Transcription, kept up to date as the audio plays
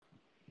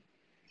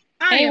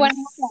Hey, what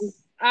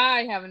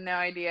I have no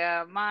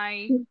idea.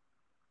 My happened?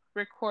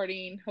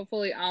 recording.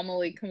 Hopefully,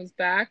 Amelie comes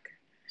back.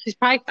 She's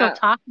probably still Uh,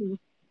 talking.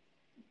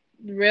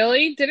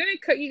 really? Didn't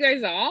it cut you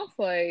guys off?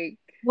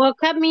 Well,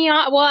 cut me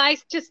off. Well, I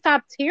just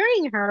stopped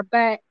hearing her,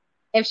 but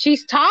if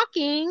she's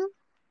talking,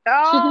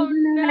 she doesn't oh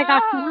know that I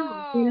got cut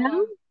off, you know?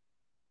 no!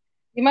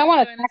 You might My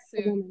want to text goodness,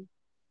 the Sue. woman.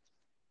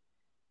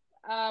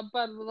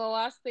 But the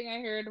last thing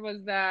I heard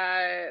was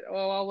that.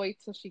 Well, I'll wait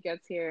till she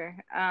gets here.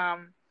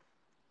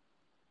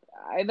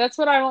 That's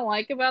what I don't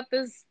like about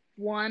this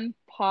one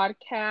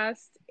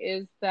podcast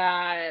is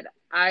that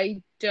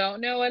I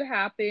don't know what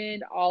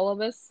happened. All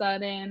of a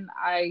sudden,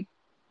 I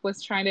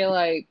was trying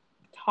to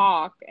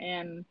talk,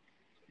 and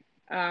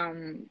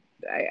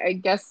I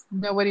guess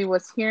nobody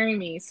was hearing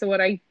me. So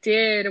what I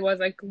did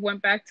was I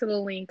went back to the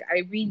link,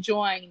 I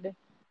rejoined, and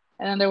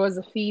then there was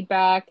a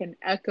feedback and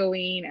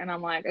echoing, and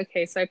I'm like,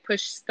 okay, so I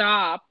pushed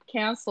stop,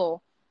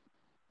 cancel,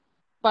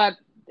 but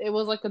it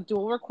was like a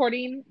dual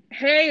recording.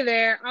 Hey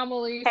there,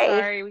 Amelie. Hey.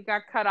 Sorry, we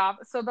got cut off.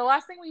 So the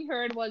last thing we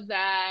heard was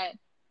that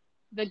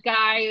the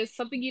guy is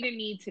something you didn't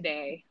need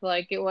today.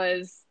 Like it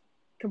was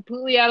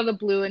completely out of the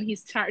blue, and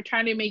he's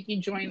trying to make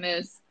you join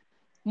this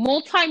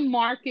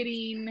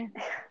multi-marketing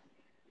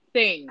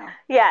thing.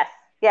 Yes,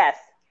 yes.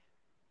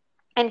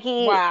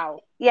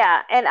 Wow.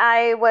 Yeah, and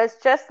I was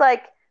just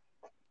like,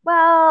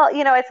 well,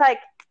 it's like,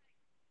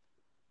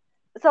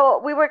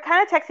 so we were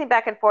kind of texting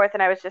back and forth,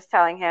 and I was just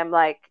telling him,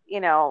 like,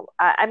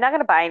 I'm not going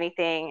to buy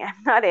anything.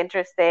 I'm not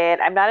interested.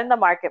 I'm not in the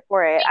market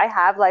for it. I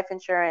have life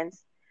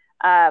insurance.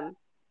 I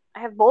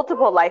have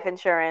multiple life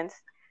insurance.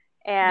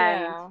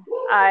 And Yeah.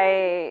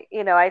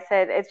 I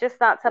said, it's just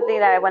not something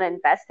that I want to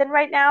invest in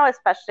right now,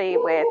 especially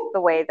with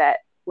the way that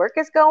work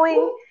is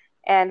going.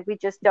 And we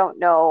just don't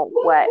know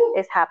what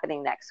is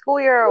happening next school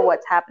year or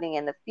what's happening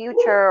in the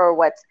future or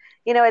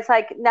it's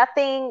like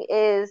nothing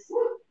is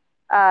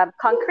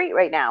concrete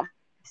right now.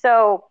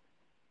 So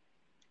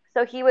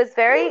he was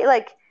very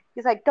like,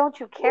 he's like, don't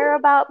you care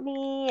about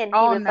me? And he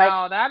Oh was like,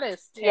 no, that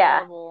is yeah.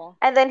 terrible.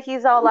 And then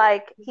he's all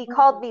like, he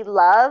called me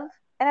love.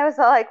 And I was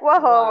all like, whoa,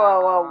 whoa,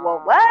 whoa, whoa,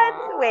 whoa,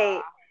 what? Wait.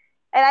 Wow.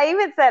 And I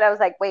even said, I was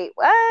like, wait,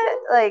 what?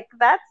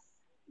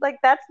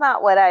 That's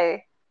not what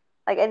I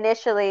like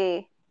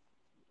initially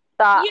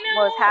thought You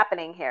was know,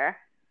 happening here.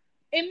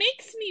 it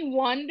makes me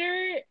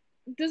wonder,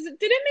 did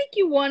it make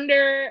you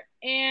wonder,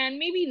 and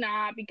maybe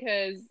not,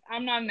 because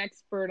I'm not an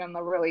expert on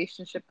the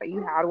relationship that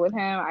you had with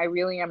him. I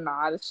really am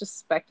not. It's just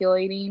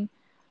speculating.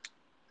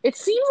 It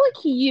seems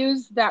like he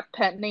used that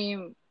pet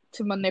name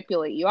to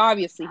manipulate you.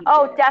 Obviously he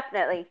Oh, did.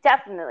 definitely,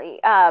 definitely,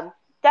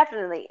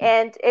 definitely.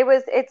 And it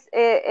was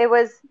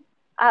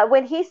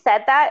when he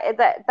said that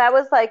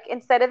was like,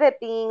 instead of it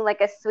being like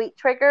a sweet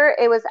trigger,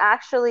 it was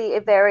actually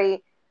a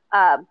very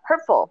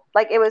hurtful.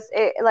 Like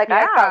like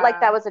I felt like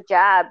that Yeah. was a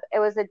jab. It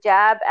was a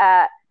jab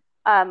at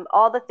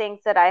all the things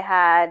that I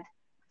had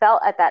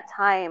felt at that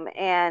time,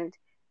 and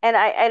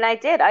I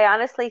did. I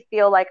honestly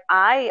feel like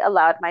I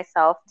allowed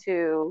myself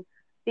to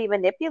be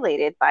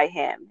manipulated by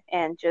him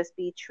and just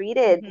be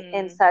treated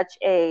in Hmm. such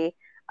a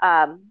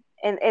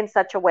in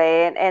such a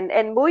way.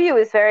 And Muyu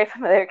is very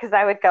familiar because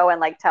I would go and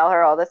like tell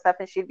her all this stuff,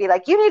 and she'd be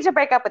like, "You need to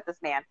break up with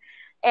this man,"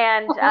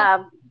 and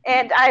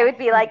I would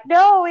be like,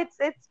 "No,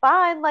 it's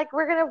fine. Like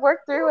we're gonna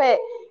work through it."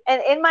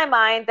 And in my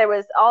mind, there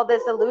was all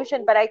this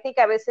illusion, but I think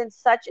I was in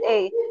such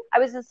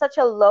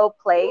a low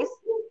place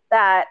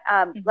that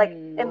like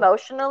Hmm.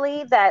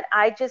 emotionally, that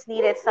I just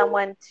needed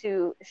someone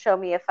to show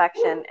me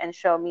affection and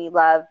show me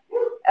love,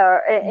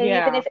 or and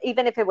Yeah.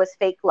 even if it was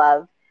fake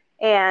love.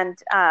 And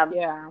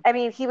Yeah. I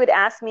mean, he would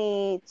ask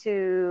me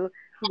to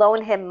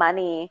loan him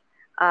money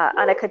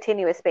on a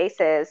continuous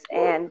basis,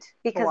 and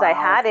because I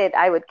Wow. had it,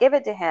 I would give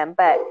it to him,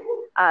 but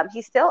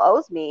he still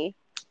owes me.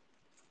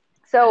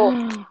 So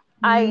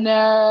I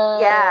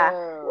yeah.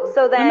 No.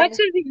 So How much then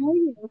does he owe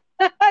you?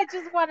 I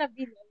just want to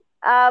be.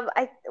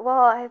 I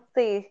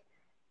see,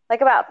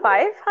 like about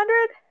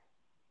 500.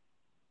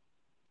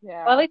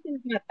 Well, at Yeah. least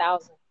it's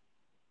 1,000.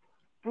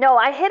 No,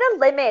 I hit a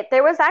limit.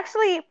 There was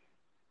actually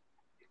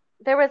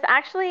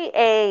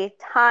a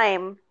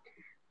time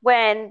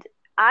when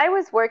I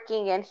was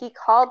working and he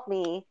called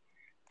me,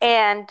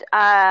 and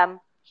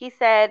he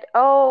said,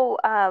 "Oh,"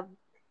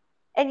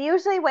 and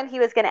usually when he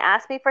was going to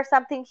ask me for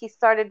something, he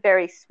started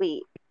very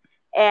sweet.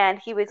 And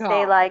he would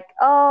say, God. like,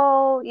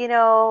 "Oh,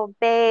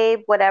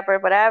 babe, whatever,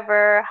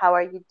 whatever. How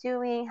are you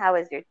doing? How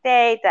was your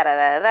day? Da da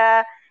da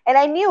da." And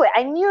I knew it.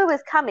 I knew it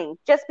was coming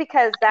just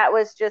because that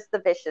was just the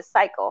vicious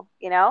cycle.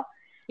 Yeah.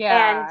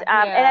 And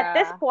at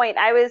this Yeah. point,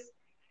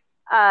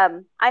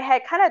 I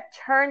had kind of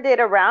turned it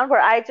around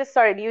where I just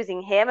started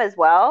using him as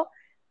well.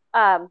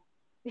 Um,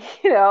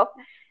 you know,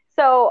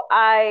 so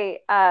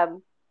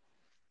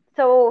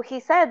so he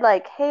said,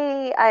 like,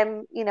 "Hey,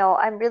 I'm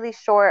really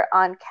short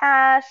on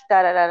cash,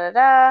 da da da da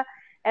da."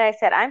 And I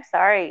said, "I'm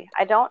sorry,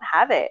 I don't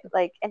have it."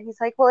 Like, and he's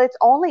like, "Well, it's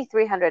only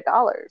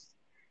 $300."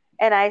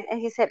 And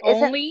he said,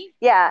 "Isn't Only?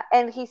 yeah?"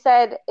 And he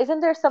said, "Isn't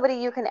there somebody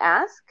you can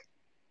ask?"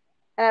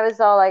 And I was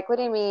all like, "What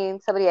do you mean,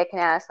 somebody I can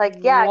ask?" Like,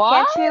 yeah, What?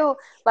 can't you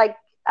like?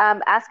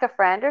 ask a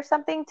friend or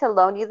something to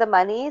loan you the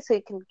money so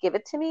you can give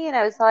it to me? And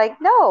I was like,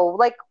 no,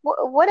 like,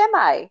 what am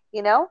I,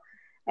 you know?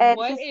 And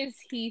What he's, is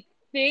he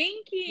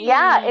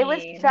yeah, it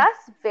was thinking? just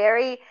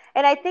very,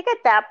 and I think at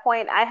that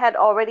point I had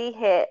already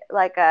hit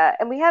like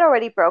and we had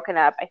already broken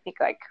up, I think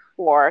like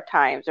 4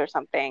 times or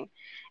something.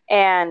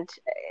 And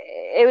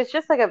it was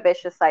just like a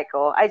vicious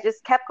cycle. I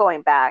just kept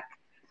going back.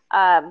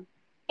 Um,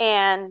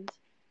 and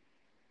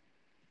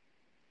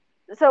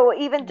so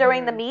even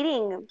during the Hmm.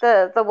 meeting,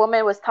 the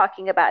woman was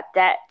talking about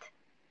debt.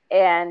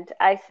 And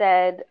I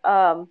said,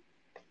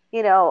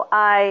 you know,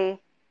 I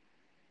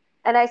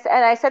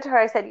said to her,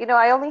 I said, you know,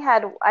 I only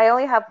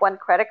have one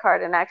credit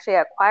card, and actually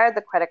I acquired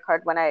the credit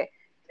card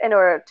in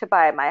order to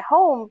buy my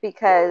home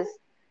because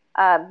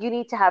you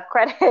need to have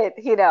credit,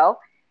 you know.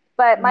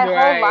 But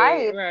Right,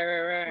 right,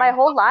 right, my right.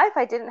 whole life,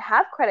 I didn't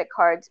have credit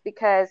cards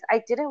because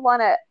I didn't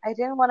want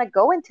to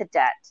go into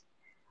debt,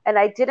 and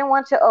I didn't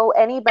want to owe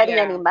anybody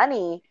any Yeah.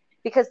 money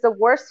because the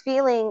worst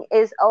feeling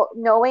is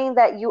knowing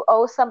that you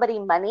owe somebody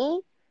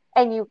money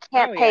and you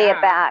can't Oh pay it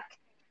yeah. back,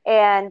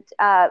 and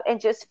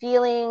just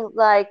feeling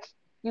like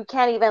you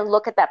can't even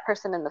look at that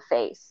person in the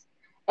face.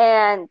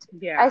 And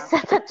I Yeah.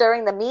 said that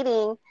during the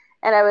meeting,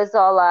 and I was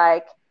all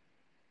like,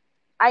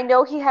 I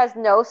know he has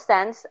no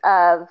sense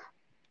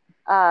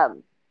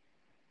um,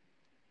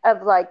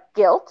 of like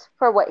guilt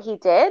for what he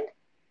did,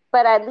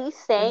 but at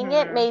least saying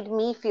it Hmm. made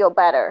me feel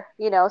better,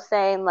 you know,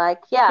 saying like,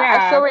 yeah, I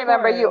Yeah, still of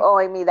remember you course.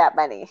 owing me that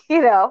money,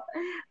 you know.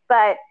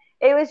 But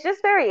it was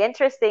just very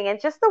interesting, and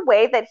just the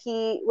way that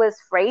he was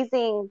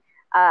phrasing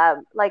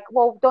like,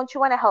 well, don't you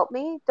want to help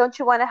me? Don't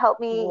you want to help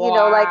me, you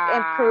know, like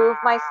improve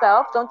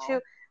myself? Wow.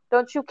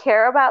 Don't you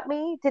care about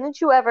me?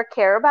 Didn't you ever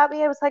care about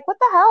me? I was like, what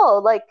the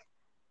hell? Like,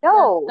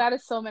 no. That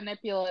is so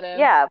manipulative.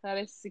 Yeah, That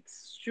is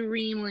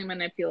extremely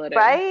manipulative.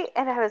 right?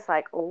 And I was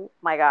like, oh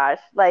my gosh,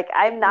 like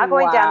I'm not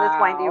going down this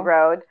windy Wow.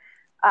 road.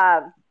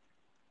 Um,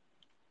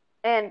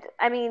 and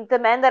I mean, the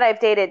men that I've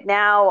dated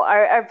now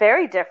are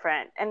very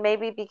different, and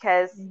maybe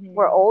because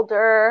we're Hmm.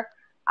 older,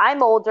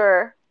 I'm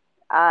older.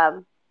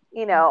 Um,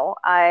 you know,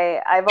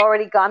 I've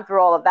already gone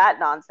through all of that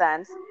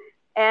nonsense,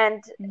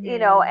 and you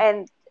know, Hmm.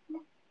 and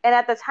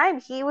at the time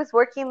he was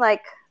working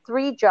like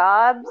 3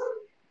 jobs,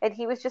 and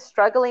he was just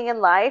struggling in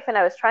life, and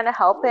I was trying to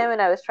help him,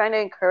 and I was trying to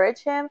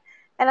encourage him,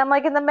 and I'm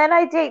like, and the men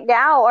I date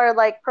now are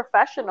like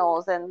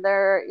professionals, and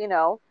they're, you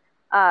know,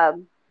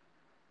 um,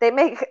 they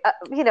make,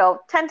 you know,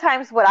 10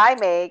 times what I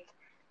make,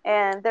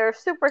 and they're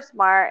super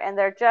smart, and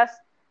they're just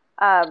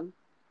um,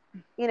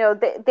 you know,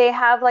 they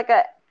have like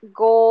a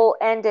goal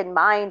end in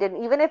mind, and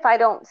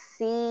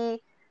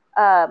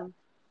um,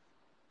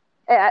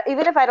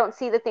 even if I don't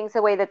see the things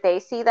the way that they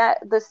see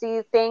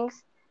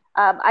things,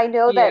 I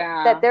know that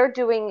Yeah. they're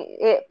doing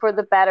it for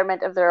the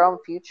betterment of their own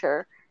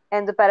future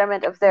and the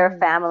betterment of their Hmm.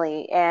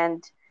 family,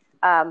 and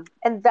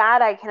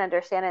that I can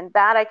understand, and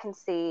that I can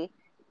see,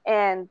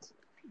 and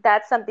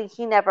that's something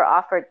he never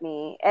offered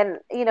me. And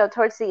you know,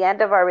 towards the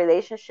end of our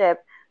relationship,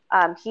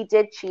 he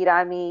did cheat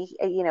on me.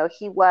 You know,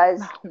 he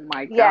was, Oh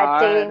my yeah,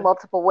 dating God.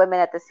 multiple women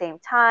at the same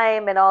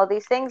time and all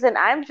these things. And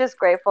I'm just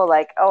grateful,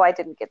 like, oh, I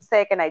didn't get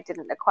sick and I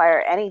didn't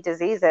acquire any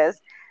diseases.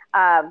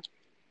 Um,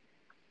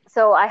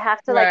 so I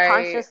have to like Right.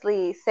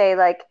 consciously say,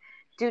 like,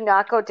 do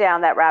not go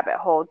down that rabbit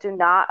hole. Do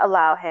not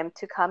allow him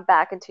to come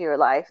back into your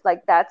life. Like,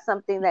 that's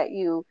something that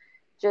you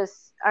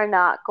just are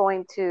not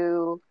going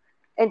to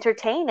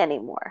entertain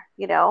anymore,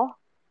 you know?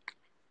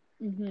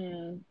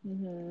 Hmm.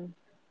 Hmm.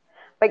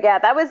 But yeah,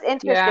 that was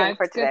Yeah, interesting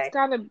for it's today.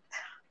 gotta.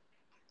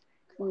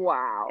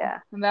 Wow. Yeah.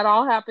 And that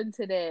all happened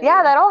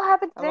Yeah, today. that all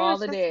happened Of today. It all was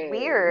the just days.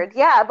 weird.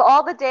 Yeah, of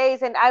all the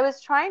days. And I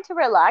was trying to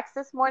relax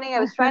this morning. I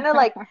was trying to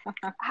like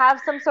have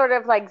some sort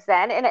of like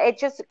zen, and it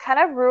just kind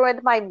of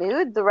ruined my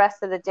mood the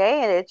rest of the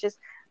day. And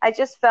I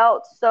just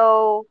felt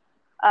so,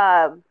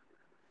 um,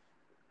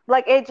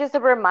 like it just a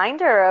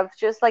reminder of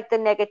just like the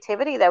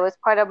negativity that was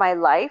part of my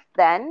life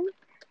then.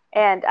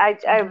 And I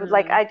would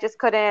like, Hmm. I just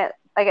couldn't,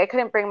 like, I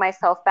couldn't bring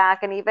myself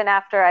back. And even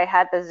after I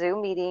had the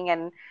Zoom meeting,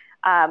 and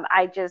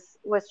I just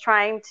was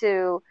trying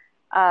to,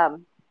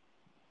 um,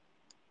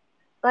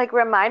 like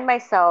remind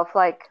myself,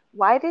 like,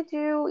 why did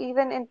you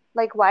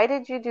like, why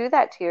did you do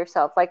that to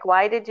yourself? Like,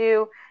 why did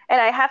you? And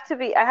I have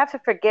to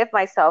forgive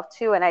myself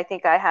too. And I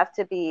think I have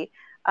to be,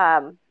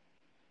 um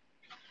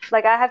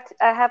like, I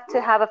have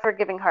to have a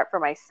forgiving heart for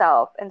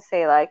myself and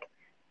say, like,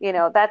 you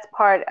know, that's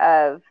part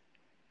of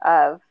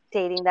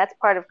dating, that's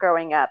part of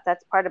growing up,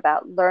 that's part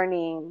about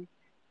learning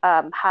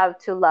how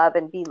to love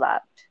and be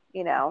loved,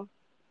 you know.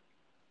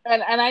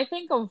 And I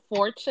think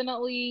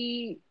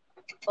unfortunately,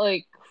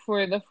 like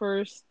for the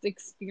first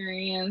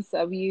experience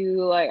of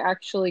you like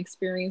actually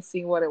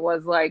experiencing what it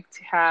was like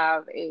to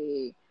have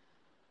a,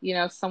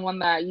 someone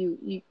that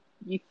you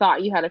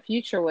thought you had a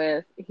future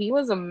with, he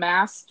was a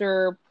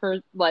master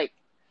per like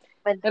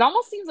But it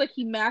almost seems like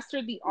he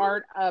mastered the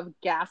art of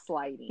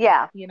gaslighting,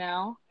 yeah,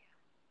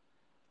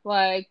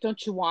 like,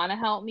 don't you want to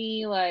help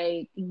me,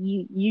 like,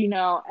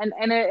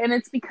 and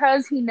it's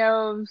because he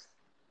knows.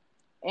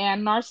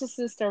 And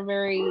narcissists are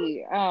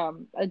very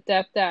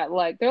adept at,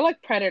 like, they're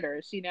like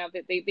predators,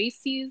 they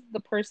see the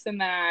person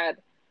that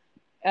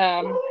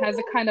has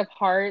a kind of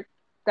heart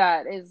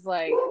that is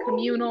like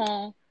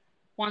communal,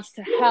 wants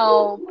to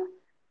help,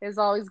 is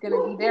always going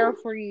to be there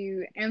for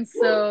you. And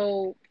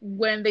so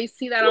when they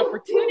see that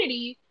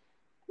opportunity,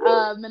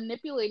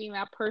 manipulating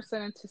that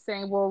person into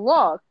saying, well,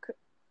 look,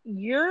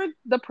 you're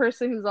the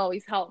person who's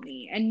always helped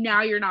me, and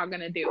now you're not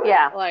going to do it.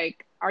 Yeah.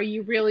 Like, are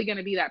you really going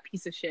to be that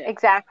piece of shit?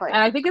 Exactly.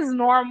 And I think it's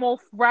normal,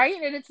 right?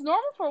 And it's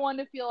normal for one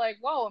to feel like,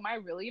 whoa, am I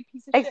really a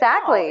piece of shit?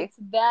 Exactly. No, it's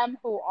them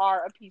who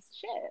are a piece of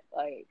shit.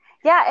 Like,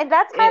 yeah, and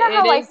that's kind of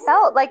how I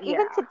felt. Like,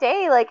 even yeah.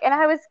 today, like, and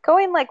I was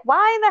going like,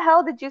 why in the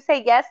hell did you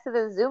say yes to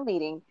the Zoom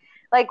meeting?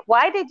 Like,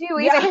 why did you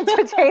even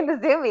entertain the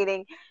Zoom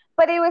meeting?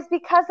 But it was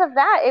because of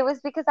that. It was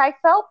because I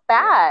felt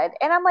bad.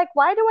 And I'm like,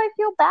 why do I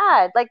feel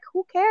bad? Like,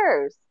 who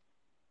cares?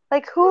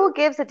 Like, who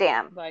gives a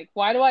damn? Like,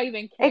 why do I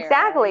even care?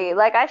 Exactly.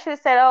 Like, I should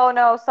have said, oh,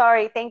 no,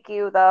 sorry, thank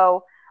you,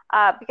 though.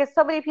 Because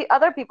so many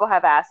other people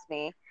have asked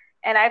me,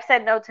 and I've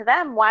said no to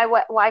them.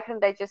 Why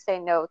couldn't I just say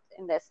no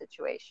in this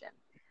situation?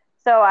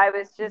 So I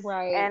was just,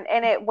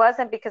 and it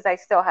wasn't because I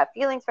still have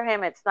feelings for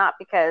him. It's not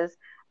because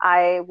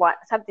I want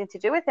something to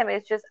do with him.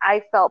 It's just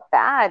I felt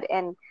bad,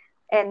 and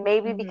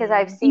maybe because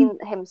I've seen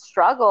him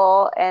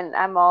struggle, and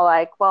I'm all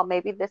like, well,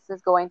 maybe this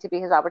is going to be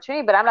his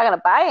opportunity, but I'm not going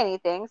to buy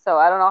anything, so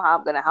I don't know how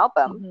I'm going to help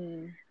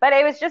him. But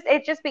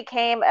it just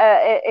became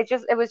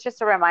it was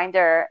just a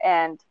reminder,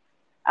 and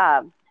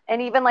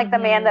even like the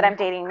man that I'm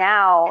dating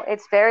now,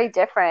 it's very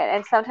different.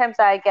 And sometimes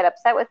I get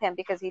upset with him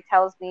because he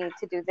tells me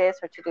to do this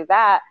or to do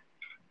that,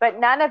 but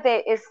none of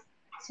it is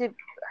to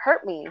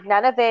hurt me.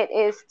 None of it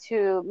is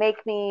to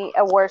make me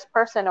a worse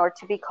person or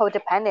to be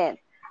codependent.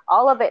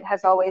 All of it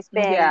has always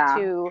been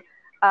to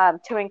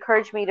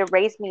encourage me, to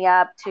raise me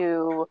up,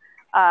 to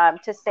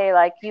say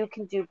like, you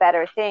can do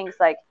better things.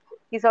 Like,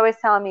 he's always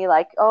telling me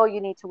like, oh,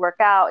 you need to work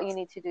out, you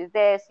need to do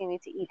this, you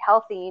need to eat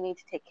healthy, you need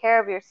to take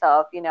care of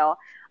yourself.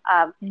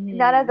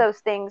 None of those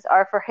things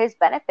are for his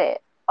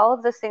benefit. All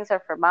of those things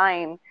are for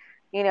mine.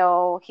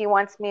 He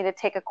wants me to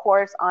take a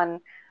course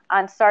on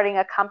starting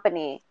a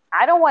company.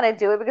 I don't want to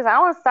do it because I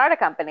don't want to start a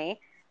company,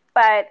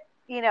 but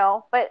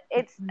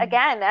it's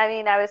again, I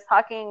mean, I was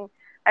talking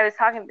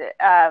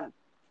to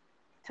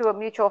a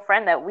mutual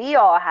friend that we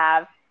all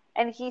have,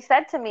 and he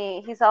said to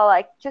me, he's all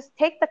like, just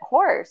take the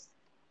course.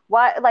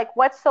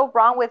 What's so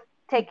wrong with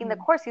taking the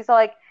course? He's all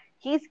like,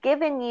 he's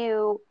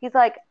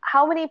like,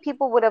 how many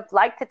people would have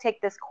liked to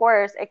take this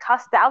course? It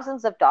costs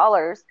thousands of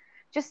dollars.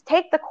 Just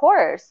take the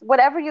course.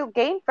 Whatever you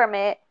gain from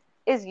it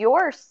is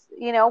yours.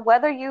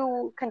 Whether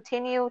you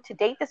continue to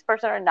date this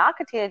person or not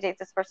continue to date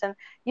this person,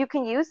 you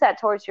can use that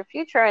towards your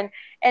future. And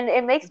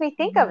it makes me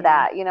think of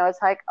that.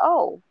 It's like,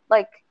 oh,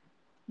 like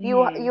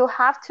you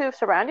have to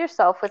surround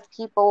yourself with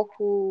people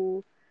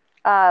who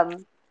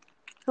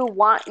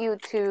want you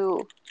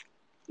to,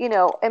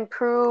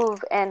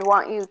 improve and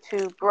want you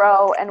to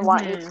grow and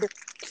want you to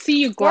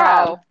see you grow.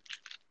 Yeah.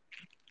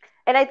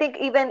 And I think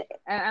even,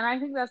 and I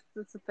think that's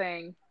the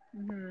thing.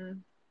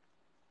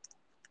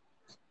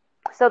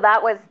 So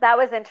that was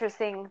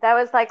interesting. That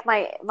was like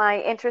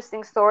my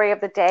interesting story of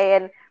the day.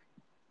 And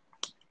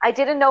I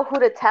didn't know who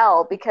to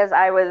tell because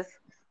I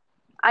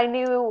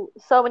knew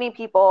so many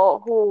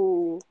people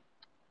who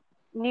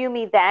knew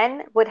me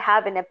then would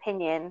have an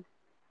opinion.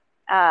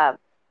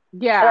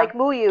 Like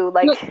Muyu,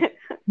 like.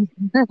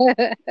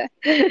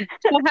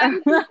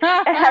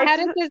 How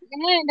did this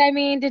end? I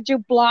mean, did you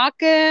block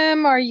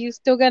him? Are you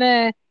still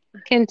gonna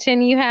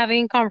continue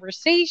having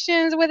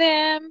conversations with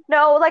him?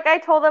 No, like I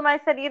told him, I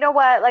said, you know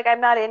what, like,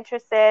 I'm not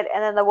interested.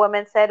 And then the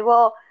woman said,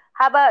 well,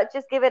 how about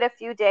just give it a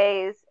few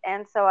days?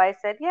 And so I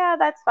said, yeah,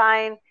 that's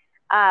fine.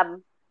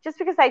 Just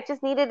because I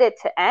just needed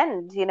it to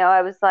end,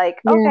 I was like,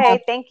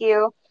 okay, thank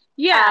you.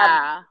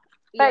 Yeah.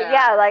 But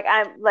like,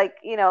 I'm like,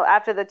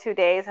 after the 2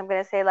 days, I'm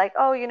going to say like,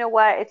 oh, you know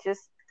what? It's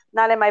just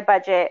not in my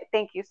budget.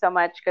 Thank you so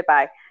much.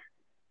 Goodbye.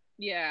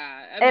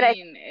 Yeah.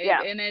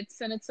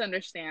 It's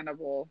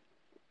understandable.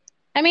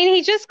 I mean,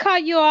 he just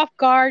caught you off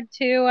guard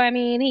too. I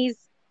mean, he's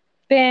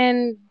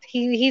been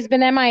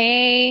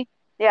MIA.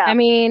 Yeah. I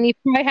mean, you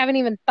probably haven't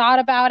even thought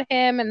about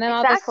him, and then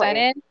all of a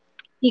sudden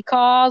he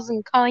calls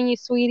and calling you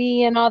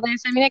sweetie and all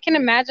this. I mean, I can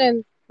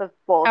imagine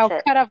how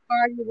cut off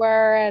guard you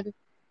were, and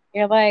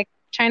you're like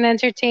trying to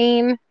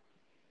entertain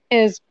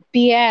his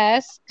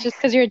BS just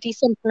because you're a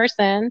decent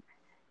person.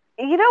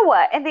 You know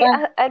what? And the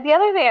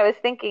other thing I was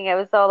thinking, I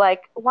was all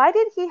like, why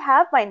did he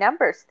have my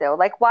number still?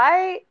 Like,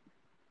 why?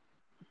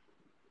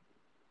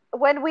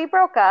 When we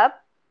broke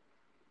up,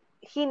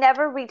 he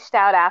never reached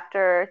out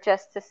after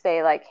just to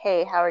say like,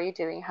 hey, how are you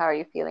doing? How are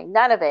you feeling?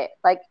 None of it.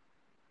 Like,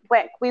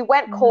 we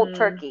went cold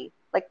turkey,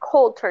 like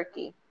cold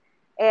turkey.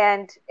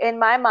 And in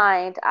my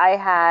mind, I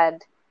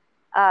had,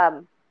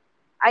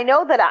 I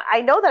know that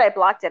I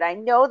blocked it. I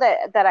know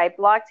that I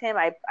blocked him.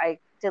 I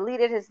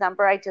deleted his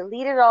number. I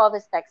deleted all of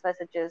his text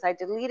messages. I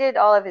deleted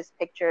all of his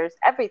pictures.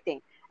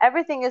 Everything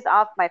is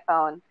off my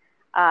phone.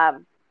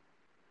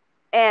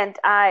 And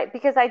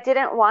because I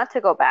didn't want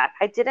to go back.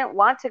 I didn't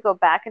want to go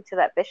back into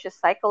that vicious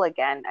cycle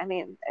again. I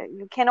mean,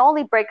 you can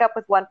only break up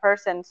with one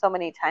person so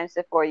many times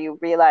before you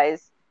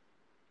realize,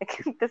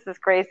 like, this is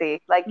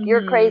crazy. Like,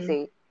 you're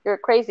crazy. You're a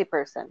crazy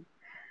person.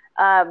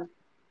 So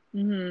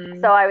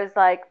I was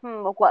like,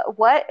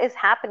 what is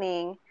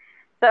happening?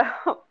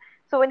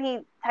 So when he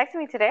texted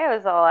me today, I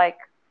was all like,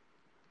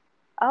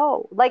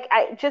 oh, like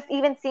I just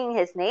even seeing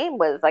his name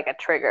was like a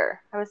trigger.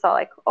 I was all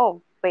like,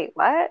 oh, wait,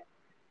 what?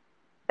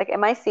 Like,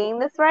 am I seeing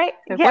this right?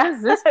 Like, yeah, what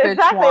is this bitch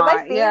exactly. want? Am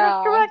I seeing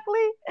this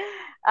correctly?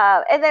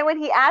 And then when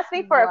he asked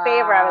me for a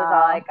favor, I was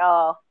all like,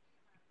 oh,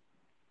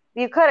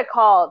 you could have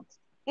called,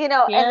 you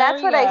know. And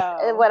that's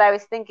what I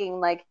was thinking,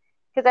 like,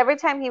 because every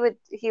time he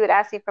would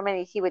ask me for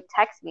money, he would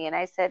text me, and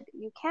I said,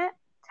 you can't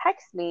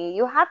text me.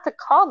 You have to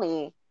call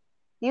me.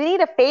 You need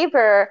a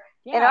favor.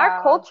 Yeah. In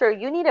our culture,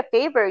 you need a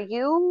favor.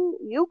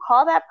 You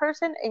call that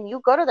person and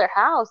you go to their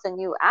house and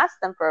you ask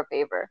them for a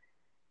favor.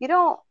 You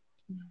don't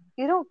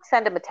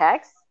send them a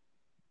text.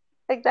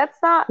 Like, that's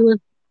not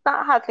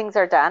how things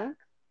are done.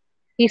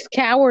 He's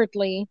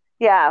cowardly.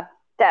 Yeah,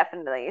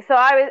 definitely. So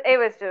it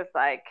was just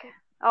like,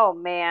 oh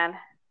man,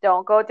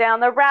 don't go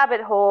down the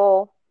rabbit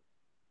hole.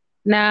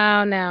 No.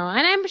 And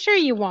I'm sure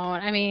you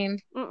won't. I mean,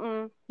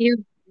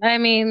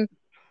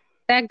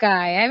 that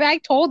guy, I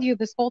told you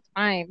this whole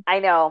time. I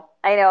know.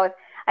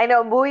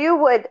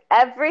 Muyu would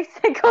every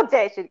single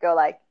day, she'd go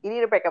like, you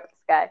need to break up with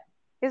this guy.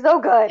 He's so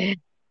good.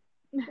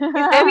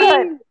 I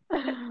mean,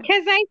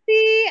 because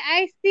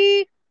I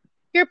see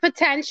your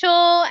potential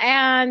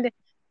and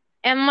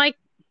like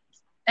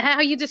how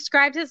you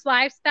described his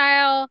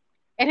lifestyle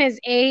and his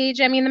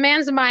age. I mean, the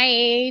man's my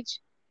age,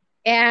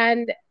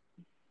 and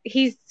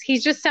he's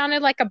just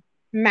sounded like a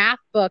math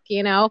book,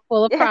 you know,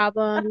 full of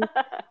problems.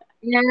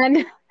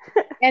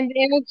 And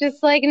it was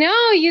just like,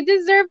 no, you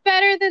deserve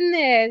better than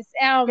this.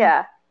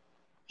 Yeah.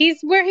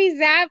 He's where he's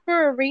at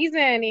for a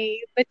reason.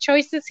 The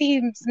choices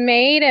he's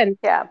made and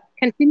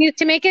continues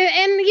to make it.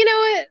 And you know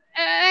what?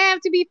 I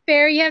have to be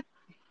fair.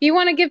 You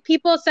want to give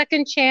people a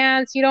second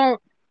chance. You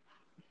don't,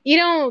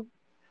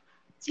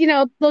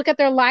 look at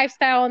their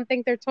lifestyle and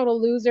think they're total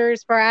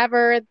losers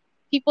forever.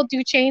 People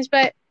do change,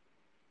 but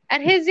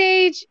at his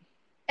age,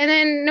 and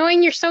then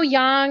knowing you're so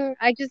young,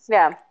 I just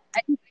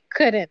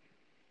couldn't.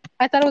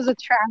 I thought it was a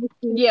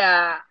travesty.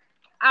 Yeah.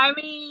 I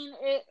mean,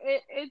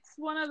 it's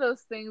one of those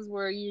things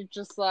where you're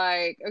just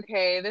like,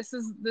 okay, this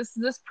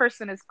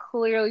person is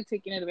clearly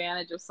taking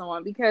advantage of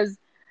someone, because,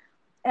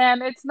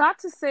 and it's not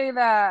to say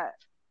that,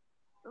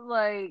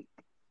 like,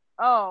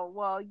 oh,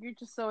 well, you're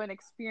just so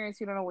inexperienced,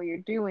 you don't know what you're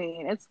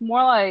doing. It's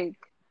more like,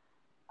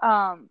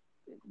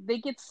 they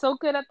get so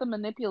good at the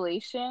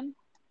manipulation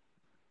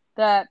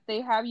that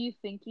they have you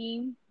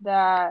thinking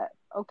that,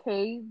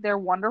 okay, they're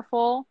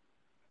wonderful,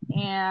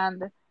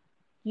 and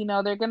you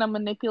know, they're going to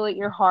manipulate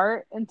your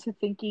heart into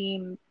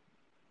thinking,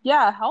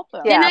 yeah, help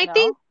them. Yeah. And I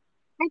think...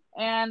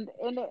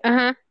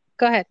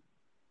 Go ahead.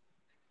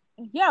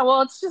 Yeah,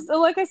 well, it's just,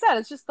 like I said,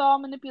 it's just all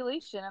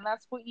manipulation, and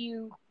that's what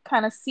you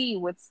kind of see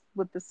with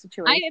the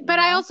situation.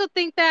 I also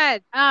think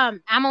that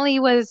Emily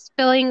was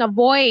filling a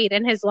void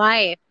in his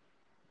life.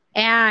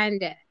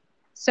 And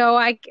so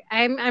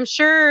I'm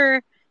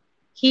sure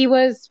he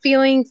was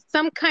feeling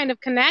some kind of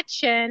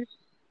connection,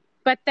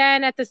 but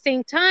then at the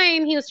same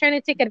time, he was trying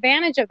to take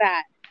advantage of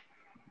that.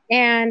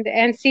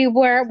 And see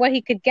what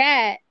he could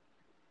get.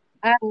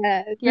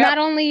 Not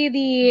only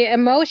the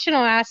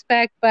emotional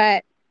aspect,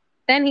 but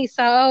then he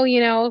saw,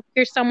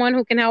 here's someone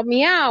who can help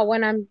me out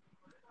when I'm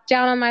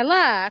down on my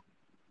luck.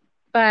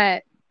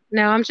 But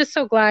no, I'm just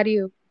so glad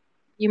you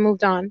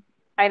moved on.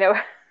 I know.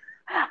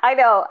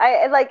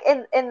 I like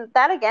in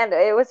that again,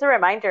 it was a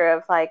reminder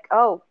of like,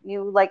 oh,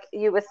 you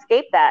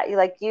escaped that.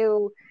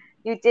 You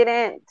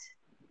didn't,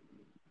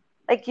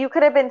 like, you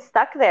could have been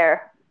stuck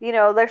there. You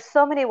know, there's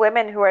so many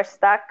women who are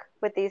stuck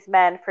with these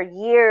men for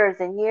years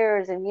and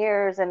years and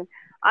years. And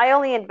I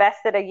only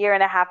invested 1.5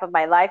 years of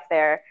my life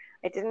there.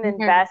 I didn't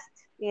invest,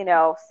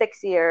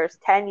 6 years,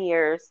 10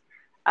 years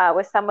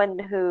with someone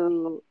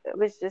who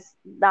was just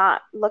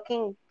not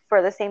looking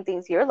for the same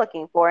things you're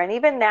looking for. And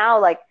even now,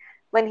 like,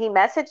 when he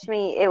messaged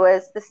me, it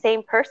was the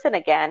same person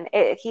again.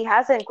 He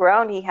hasn't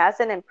grown. He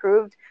hasn't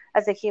improved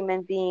as a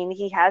human being.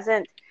 He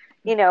hasn't,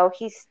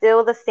 he's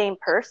still the same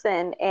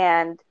person.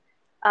 And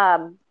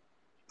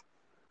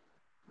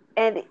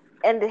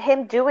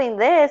him doing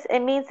this, it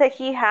means that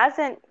he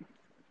hasn't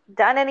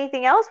done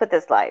anything else with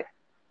his life.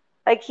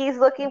 Like, he's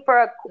looking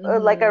for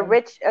a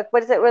rich,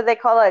 what is it? What do they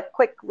call a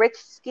quick rich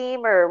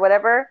scheme or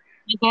whatever?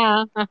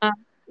 Yeah.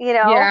 He's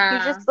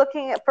just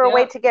looking for a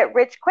way to get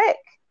rich quick.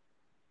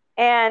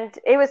 And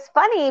it was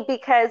funny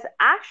because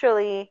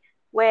actually,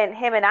 when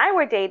him and I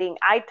were dating,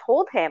 I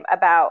told him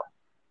about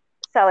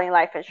selling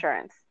life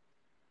insurance.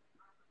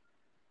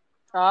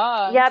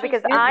 Yeah,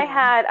 because I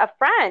had a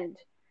friend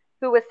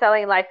who was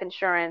selling life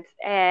insurance,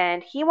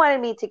 and he wanted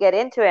me to get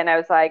into it. And I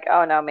was like,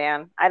 oh no,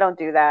 man, I don't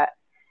do that.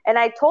 And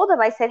I told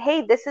him, I said,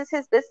 hey, this is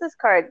his business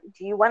card.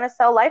 Do you want to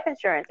sell life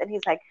insurance? And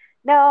he's like,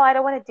 no, I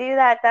don't want to do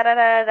that. Da, da,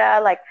 da, da.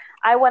 Like,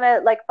 I want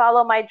to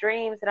follow my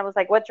dreams. And I was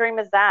like, what dream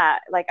is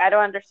that? Like, I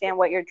don't understand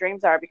what your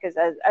dreams are, because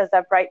as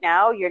of right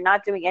now, you're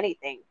not doing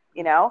anything,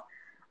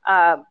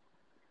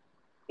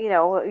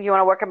 you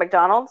want to work at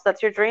McDonald's?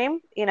 That's your dream?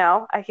 He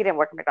didn't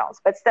work at McDonald's,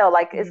 but still,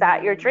 like, is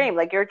that your dream?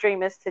 Like, your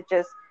dream is to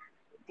just,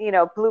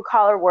 blue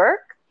collar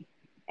work?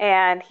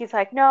 And he's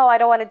like, no, I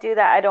don't want to do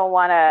that. I don't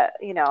want to,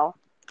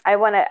 I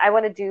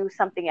want to do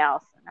something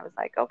else. And I was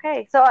like,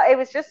 okay. So it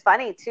was just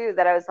funny too,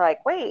 that I was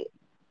like, wait,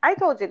 I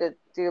told you to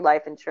do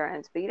life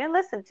insurance, but you didn't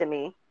listen to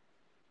me.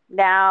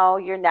 Now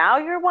you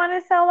want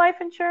to sell life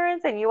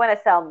insurance and you want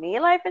to sell me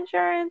life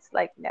insurance?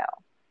 Like, no.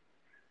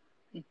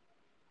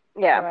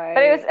 Yeah. Right.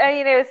 But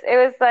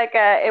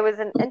it was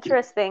an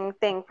interesting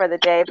thing for the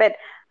day. But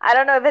I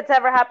don't know if it's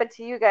ever happened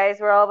to you guys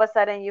where all of a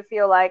sudden you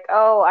feel like,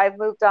 oh, I've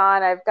moved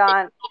on, I've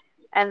gone,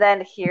 and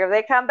then here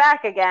they come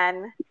back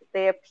again.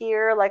 They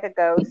appear like a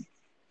ghost.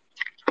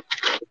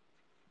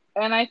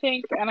 And I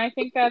think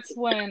that's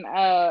when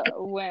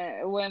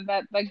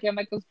that again,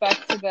 that goes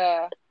back to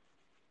the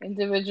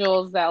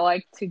individuals that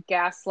like to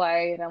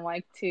gaslight and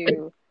like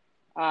to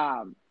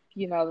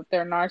that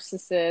they're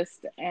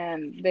narcissists,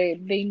 and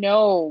they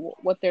know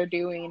what they're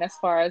doing as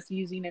far as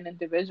using an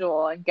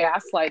individual and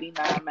gaslighting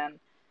them,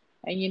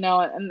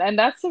 and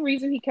that's the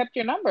reason he kept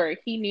your number.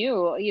 He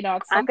knew,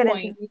 at some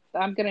point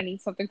I'm gonna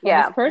need something from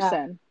this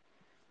person.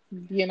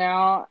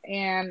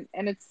 And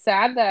it's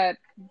sad that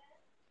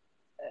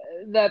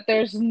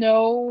there's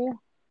no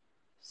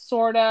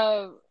sort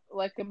of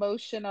like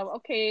emotion of,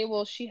 okay,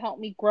 well, she helped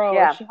me grow,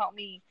 she helped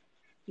me,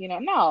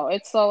 no,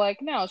 it's so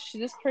like, no,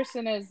 this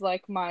person is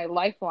like my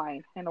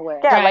lifeline in a way.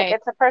 Yeah, right? Like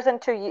it's a person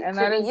to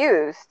be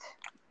used.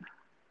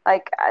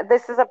 Like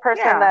this is a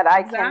person that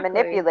I can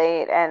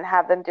manipulate and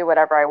have them do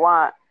whatever I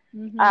want.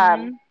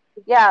 Mm-hmm.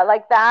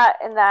 Like that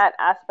in that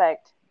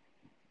aspect.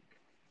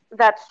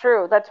 That's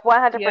true. That's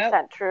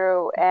 100%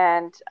 true.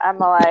 And I'm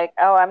like,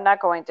 oh, I'm not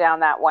going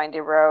down that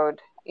windy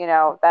road.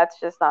 That's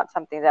just not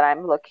something that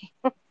I'm looking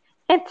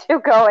into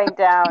going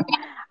down.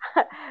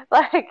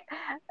 Like,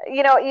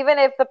 even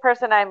if the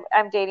person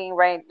I'm dating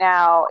right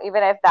now,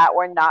 even if that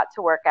were not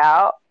to work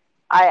out,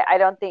 I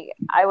don't think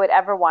I would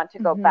ever want to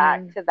go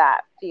back to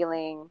that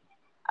feeling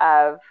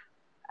of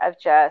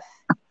just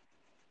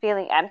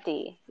feeling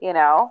empty,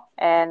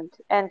 and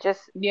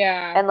just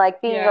and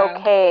like being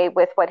okay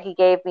with what he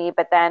gave me,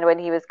 but then when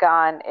he was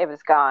gone, it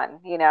was gone,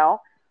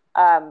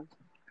 and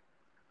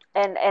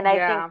I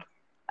think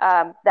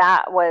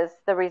that was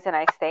the reason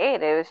I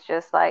stayed. It was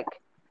just like,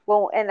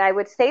 well, and I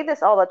would say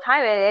this all the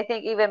time, and I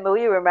think even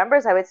Muyi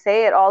remembers I would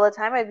say it all the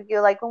time. I'd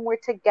feel like when we're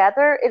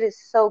together, it is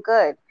so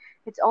good.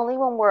 It's only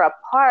when we're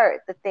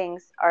apart that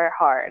things are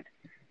hard,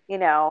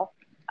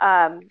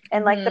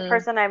 and like the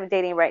person I'm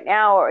dating right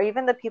now, or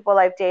even the people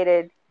I've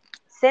dated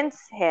since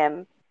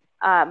him,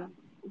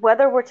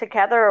 whether we're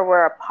together or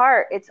we're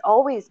apart, it's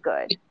always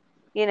good,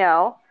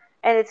 and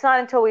it's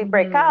not until we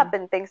break up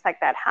and things like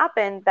that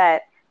happen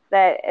that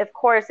of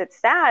course it's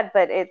sad,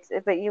 but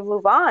you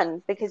move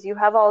on because you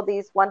have all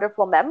these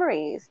wonderful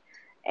memories.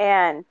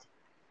 And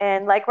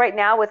like right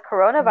now with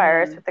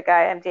coronavirus, with the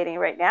guy I'm dating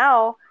right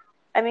now,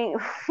 I mean,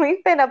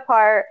 we've been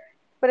apart,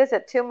 what is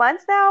it, 2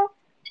 months now?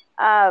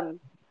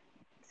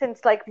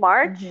 Since like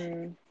March,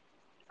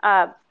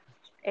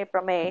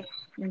 April, May.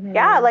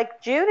 Yeah,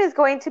 like June is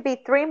going to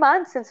be 3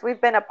 months since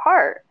we've been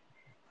apart.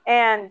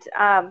 And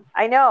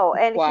I know.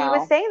 And he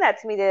was saying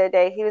that to me the other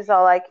day. He was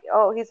all like,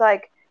 oh, he's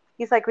like,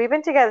 we've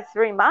been together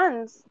 3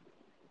 months.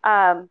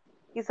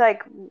 He's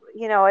like,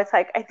 it's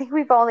like, I think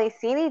we've only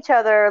seen each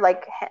other,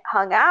 like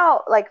hung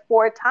out like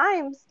 4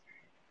 times,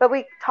 but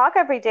we talk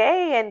every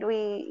day. And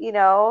we,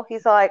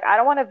 he's all like, I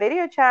don't want to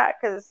video chat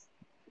because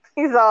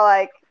he's all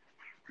like,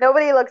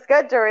 nobody looks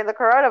good during the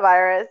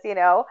coronavirus,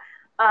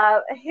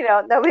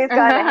 nobody's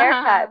gotten a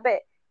haircut, but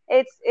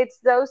it's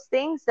those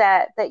things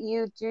that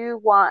you do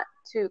want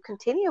to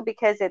continue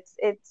because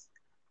it's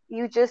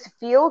you just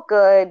feel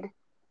good,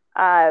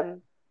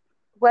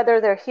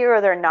 whether they're here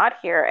or they're not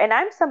here. And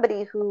I'm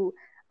somebody who,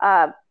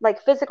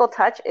 like physical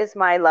touch is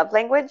my love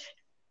language.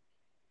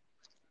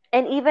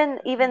 And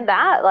even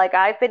that, like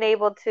I've been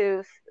able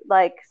to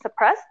like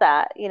suppress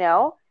that,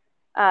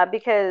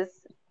 because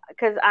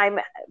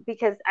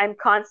I'm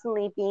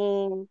constantly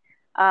being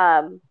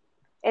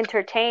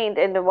entertained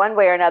in one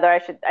way or another.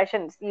 I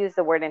shouldn't use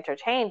the word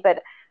entertained,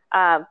 but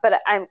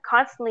I'm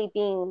constantly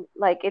being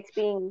like, it's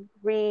being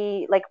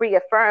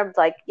reaffirmed,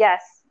 like,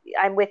 yes,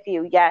 I'm with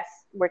you, yes,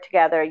 we're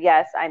together,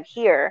 yes, I'm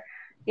here,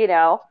 and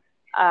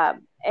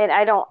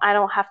I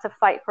don't have to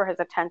fight for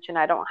his attention.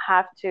 I don't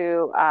have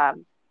to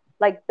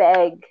like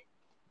beg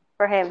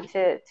for him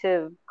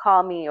to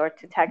call me or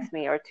to text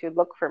me or to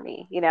look for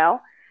me,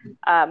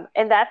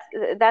 and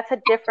that's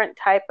a different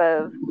type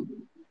of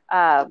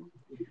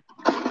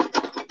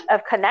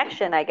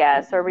connection, I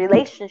guess, or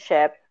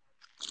relationship.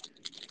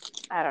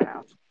 I don't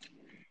know.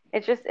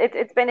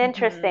 It's been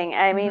interesting.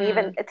 I mean,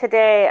 even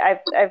today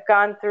I've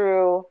gone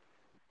through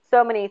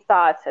so many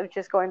thoughts of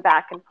just going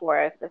back and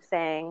forth of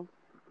saying,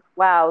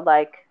 wow,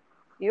 like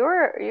you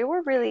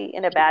were really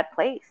in a bad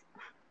place.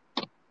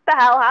 What the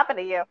hell happened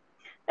to you?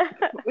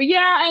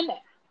 Yeah,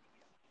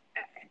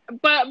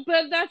 but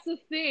that's the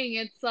thing.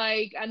 It's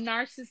like a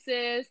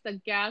narcissist, a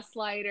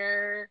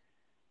gaslighter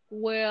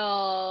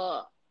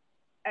will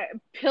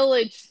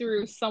pillage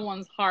through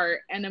someone's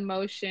heart and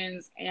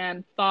emotions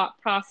and thought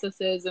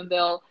processes, and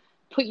they'll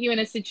put you in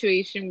a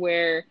situation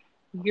where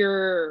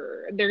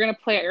they're gonna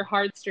play at your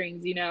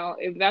heartstrings.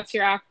 If that's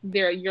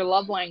your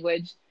love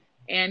language,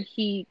 and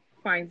he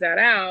finds that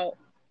out,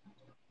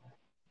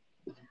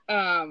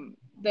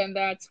 then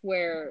that's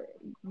where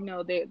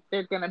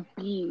they're gonna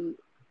be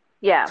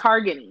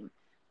targeting,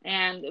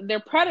 and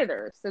they're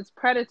predators. It's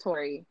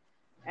predatory,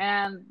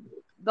 and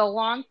I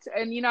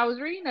was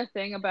reading a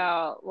thing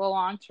about the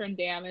long-term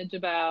damage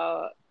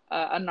about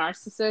a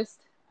narcissist,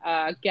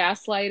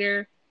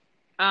 gaslighter.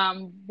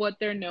 What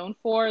they're known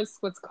for is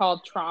what's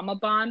called trauma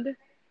bond.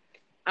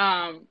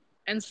 And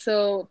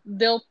so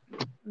they'll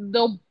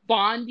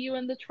bond you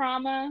in the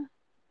trauma.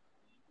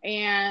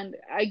 And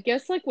I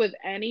guess like with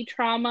any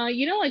trauma,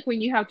 like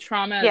when you have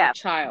trauma as a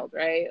child,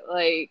 right?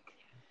 Like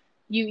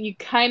you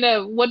kind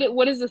of,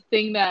 what is the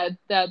thing that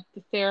the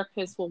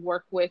therapist will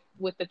work with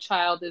the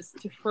child is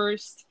to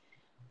first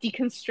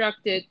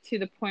deconstruct it to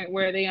the point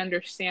where they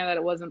understand that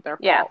it wasn't their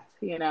fault,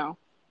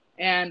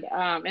 and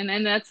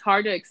that's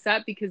hard to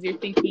accept, because you're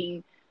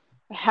thinking,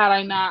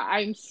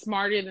 I'm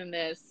smarter than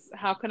this,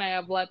 how can I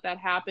have let that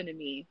happen to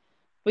me?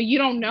 But you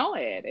don't know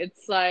it.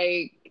 It's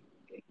like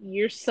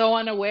you're so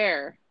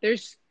unaware.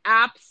 There's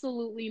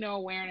absolutely no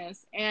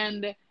awareness,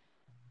 and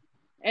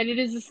it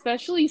is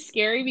especially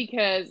scary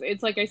because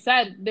it's like I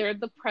said, they're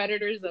the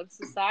predators of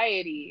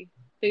society.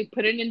 They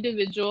put an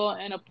individual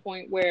in a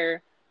point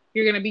where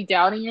you're going to be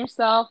doubting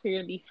yourself, you're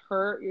going to be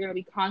hurt, you're going to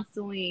be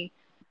constantly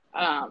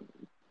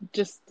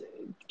just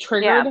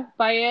triggered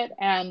by it,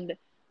 and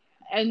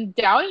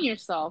doubting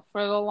yourself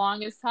for the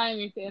longest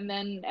time. And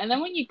then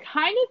when you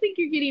kind of think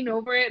you're getting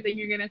over it, then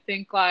you're going to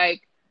think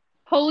like,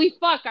 holy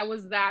fuck, I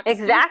was that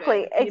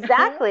exactly stupid,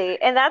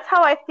 exactly. And that's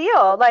how I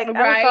feel, like,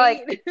 right? I was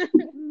like,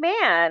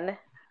 man,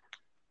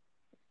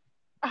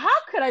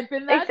 how could I have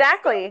been that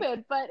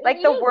stupid? But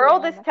like the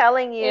world is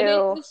telling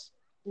you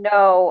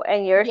no,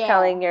 and you're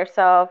telling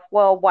yourself,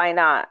 well, why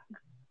not?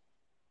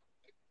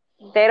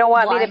 They don't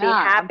want me to be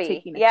happy. I'm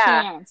taking a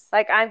chance.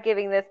 Like I'm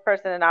giving this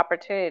person an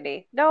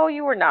opportunity. No,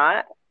 you were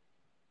not.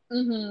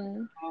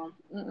 And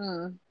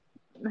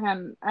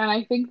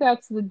I think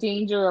that's the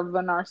danger of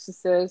a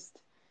narcissist.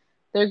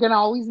 They're gonna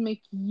always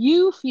make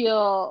you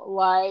feel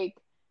like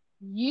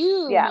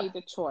you made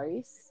the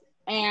choice,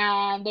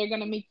 and they're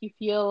gonna make you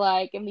feel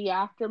like in the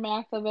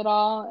aftermath of it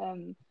all,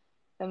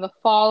 and the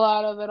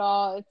fallout of it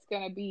all, it's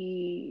gonna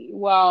be,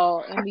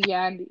 well, in the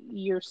end,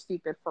 you're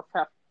stupid for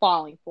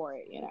falling for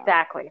it,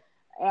 Exactly.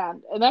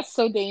 And that's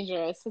so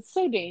dangerous. It's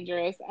so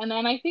dangerous. And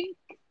then I think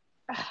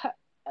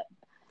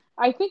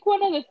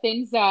one of the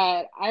things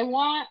that I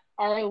want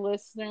our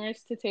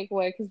listeners to take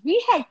away, because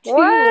we have two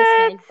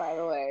listeners, by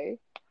the way.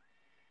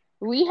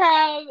 We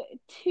have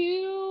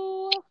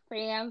 2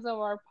 fans of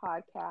our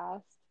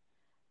podcast.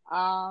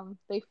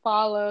 They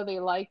follow, they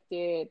liked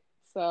it.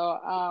 So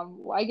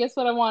I guess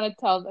what I want to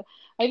tell them,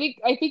 I think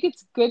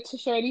it's good to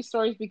share these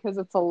stories because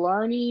it's a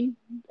learning,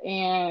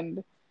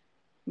 and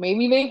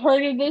maybe they've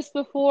heard of this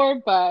before,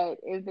 but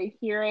if they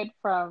hear it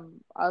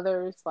from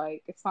others,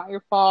 like, it's not your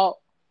fault.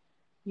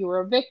 You were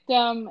a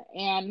victim,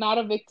 and not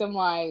a victim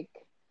like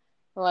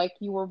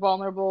you were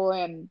vulnerable,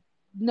 and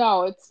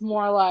no, it's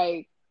more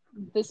like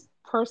this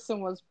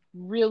person was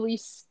really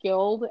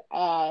skilled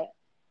at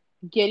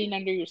getting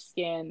under your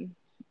skin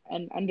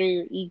and under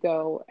your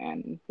ego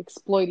and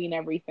exploiting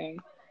everything.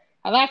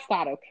 And that's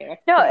not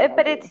okay.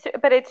 But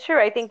it's true.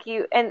 I think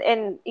you,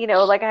 and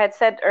like I had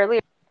said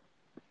earlier.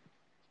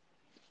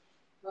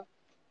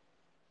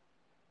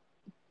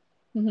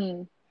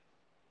 Mm-hmm.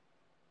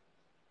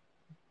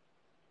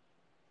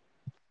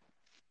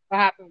 What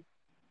happened?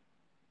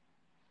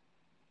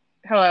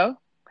 Hello?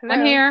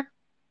 I'm here.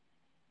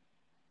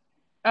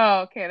 Oh,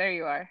 okay, there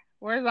you are.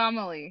 Where's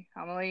Amelie?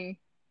 Amelie?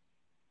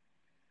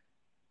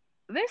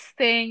 This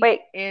thing.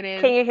 Wait, it is.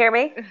 Can you hear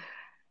me?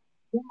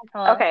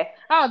 Hello? Okay.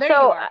 Oh, there you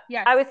are.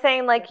 Yes. I was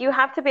saying, like, you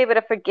have to be able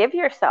to forgive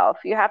yourself.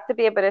 You have to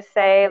be able to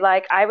say,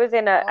 like, I was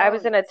in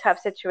a tough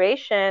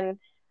situation,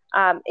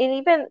 and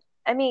even,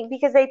 I mean,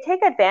 because they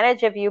take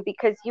advantage of you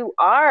because you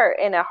are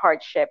in a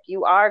hardship.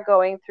 You are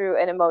going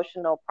through an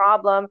emotional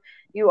problem.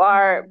 You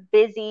are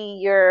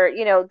busy.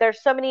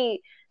 There's so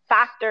many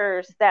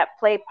factors that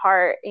play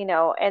part,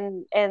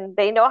 and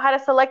they know how to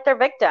select their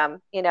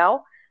victim, and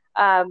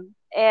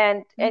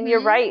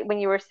you're right when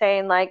you were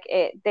saying, like,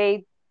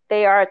 they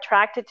are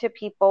attracted to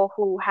people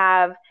who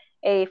have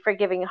a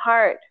forgiving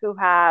heart, who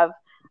have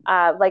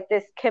like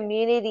this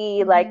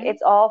community, like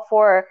it's all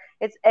for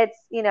it's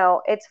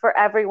for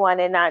everyone,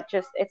 and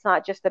it's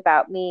not just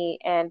about me.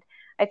 And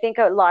I think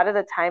a lot of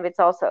the time it's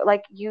also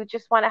like you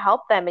just want to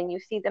help them, and you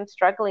see them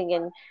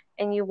struggling,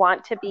 and you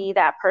want to be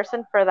that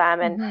person for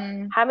them.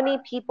 And how many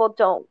people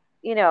don't,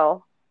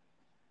 it's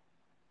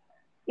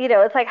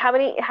like how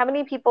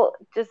many people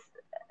just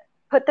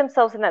put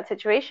themselves in that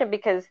situation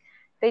because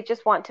they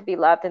just want to be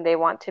loved, and they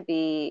want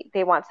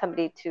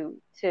somebody to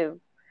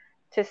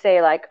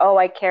say, like, oh,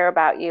 I care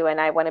about you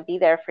and I want to be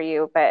there for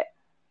you. But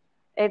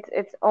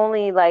it's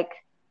only like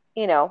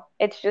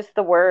it's just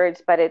the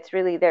words, but it's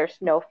really, there's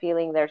no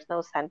feeling, there's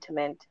no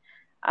sentiment.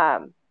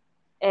 Um,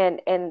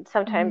 and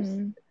sometimes,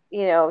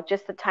 Mm-hmm.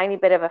 Just a tiny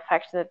bit of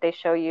affection that they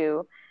show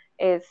you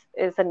is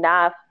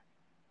enough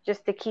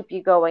just to keep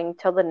you going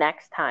till the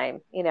next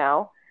time.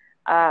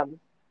 Um,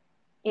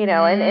 and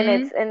Mm-hmm.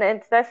 it's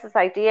that's this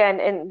idea,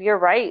 and you're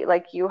right.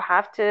 Like you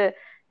have to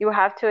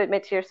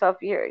admit to yourself,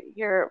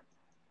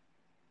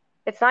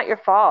 it's not your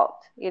fault,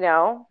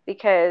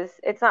 because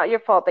it's not your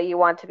fault that you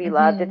want to be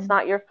loved. It's Mm-hmm.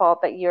 not your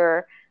fault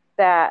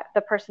that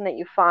the person that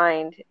you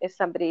find is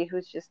somebody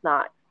who's just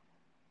not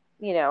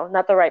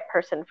the right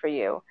person for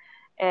you.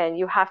 And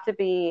you have to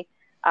be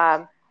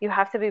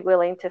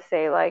willing to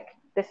say, like,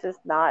 this is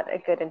not a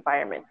good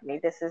environment for me.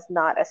 This is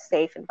not a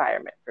safe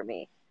environment for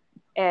me.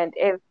 And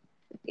if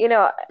you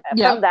know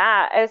from Yep.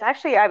 that, I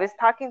was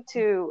talking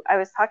to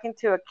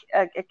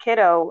a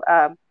kiddo,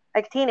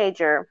 like a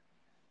teenager,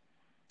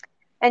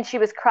 and she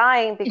was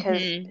crying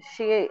because Mm-hmm.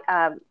 she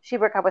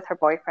broke up with her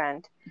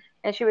boyfriend,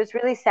 and she was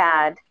really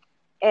sad.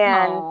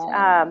 And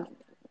Oh.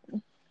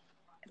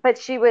 but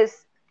she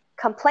was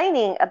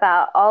complaining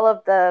about all of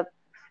the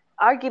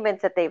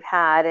arguments that they've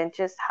had and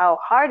just how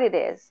hard it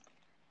is.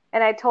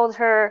 And I told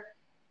her,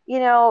 you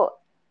know,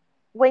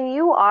 when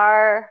you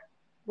are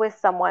with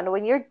someone,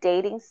 when you're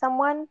dating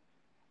someone,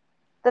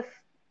 the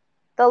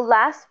the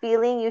last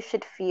feeling you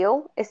should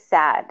feel is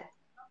sad.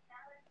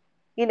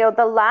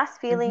 The last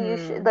feeling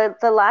Mm-hmm.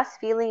 the last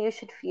feeling you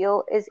should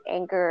feel is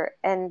anger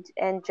and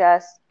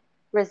just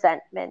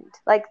resentment.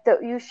 Like,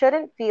 you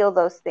shouldn't feel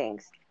those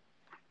things.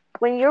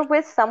 When you're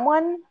with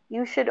someone,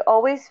 you should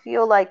always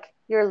feel like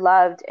you're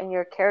loved and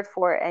you're cared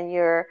for and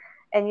you're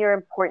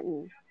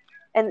important.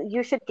 And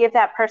you should give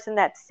that person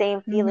that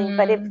same feeling.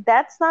 But if Mm-hmm.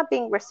 that's not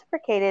being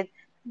reciprocated,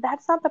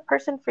 that's not the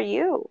person for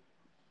you.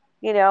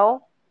 You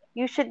know,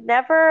 you should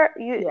never,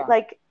 Yeah.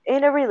 like,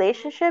 in a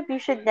relationship, you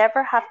should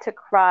never have to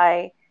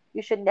cry.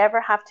 You should never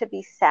have to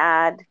be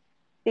sad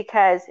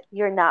because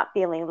you're not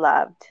feeling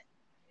loved.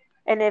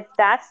 And if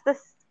that's the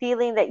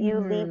feeling that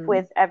you leave Mm-hmm.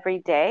 with every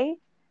day,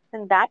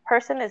 then that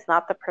person is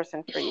not the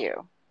person for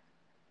you.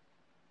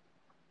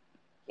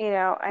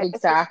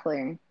 It's just,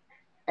 Exactly.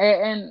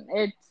 And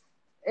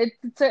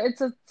it's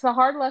a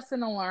hard lesson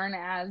to learn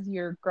as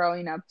you're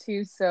growing up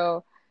too.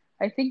 So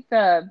I think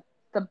the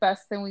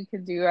best thing we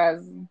could do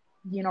as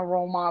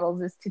role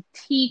models is to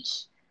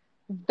teach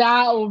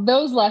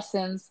those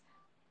lessons,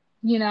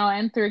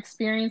 and through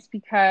experience,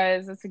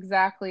 because it's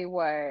exactly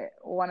what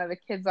one of the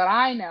kids that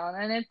I know,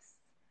 and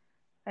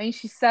I think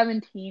she's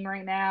 17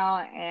 right now,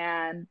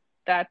 and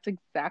that's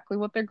exactly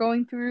what they're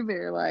going through.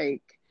 They're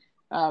like,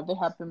 they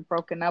have been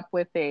broken up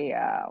with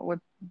the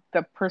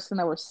person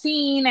that we're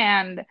seeing,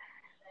 and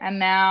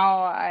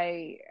now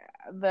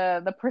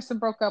the person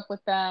broke up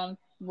with them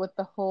with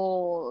the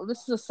whole.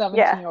 This is a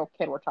yeah. 17-year-old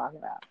kid we're talking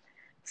about.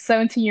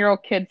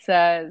 17-year-old kid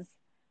says,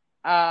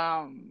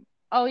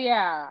 "Oh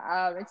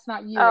yeah, it's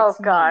not you, Oh it's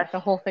me." gosh. The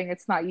whole thing,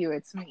 it's not you,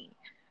 it's me.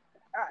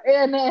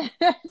 And then,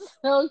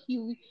 so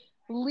he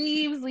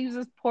leaves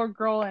this poor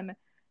girl and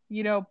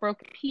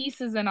broke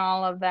pieces and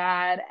all of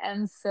that.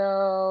 And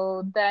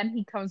so then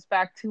he comes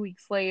back 2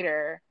 weeks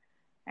later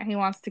and he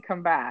wants to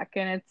come back,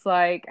 and it's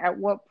like, at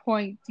what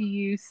point do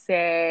you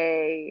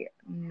say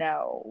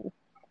no?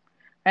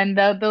 And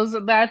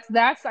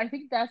that's I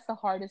think that's the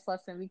hardest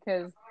lesson,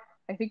 because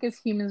I think as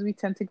humans we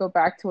tend to go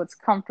back to what's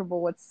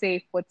comfortable, what's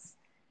safe, what's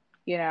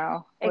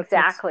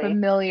Exactly.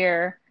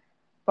 familiar.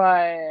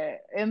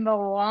 But in the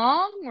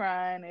long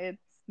run, it's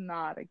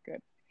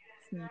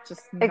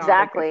just not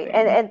a good Exactly.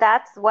 And thing. and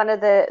that's one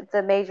of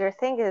the major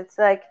things. It's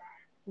like,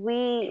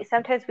 we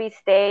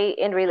stay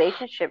in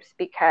relationships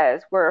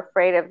because we're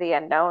afraid of the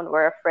unknown.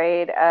 We're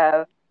afraid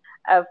of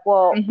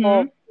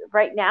Mm-hmm.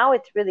 right now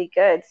it's really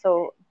good.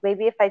 So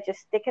maybe if I just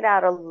stick it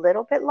out a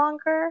little bit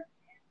longer,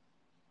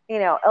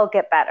 it'll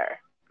get better.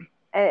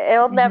 And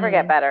it'll never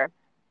get Mm-hmm. better.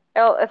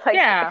 It's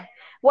like, Yeah,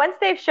 once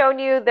they've shown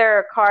you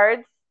their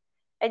cards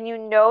and you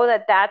know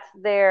that that's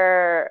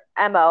their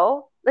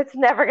MO, it's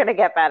never going to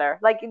get better.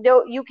 Like,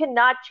 no, you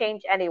cannot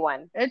change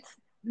anyone. it's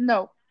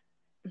no,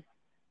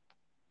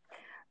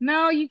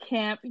 no, you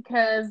can't,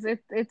 because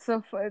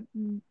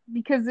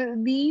because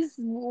these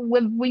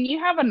when you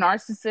have a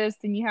narcissist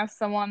and you have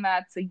someone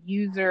that's a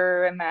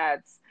user, and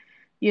that's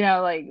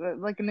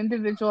like an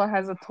individual that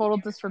has a total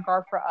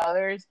disregard for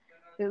others,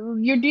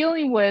 you're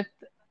dealing with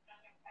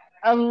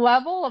a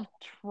level of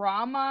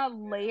trauma,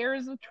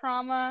 layers of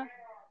trauma,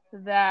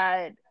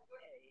 that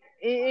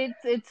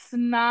it's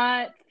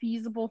not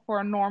feasible for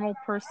a normal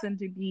person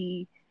to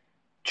be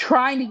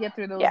trying to get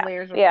through those Yeah.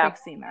 layers or Yeah.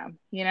 fixing them,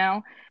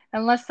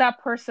 unless that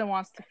person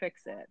wants to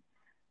fix it.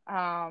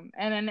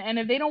 And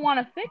if they don't want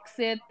to fix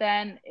it,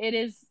 then it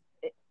is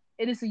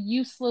a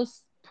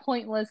useless,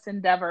 pointless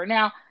endeavor.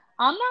 Now,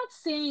 I'm not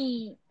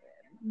saying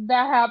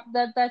that's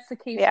the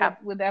case Yeah.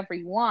 with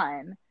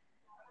everyone,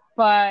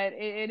 but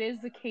it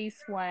is the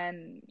case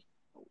when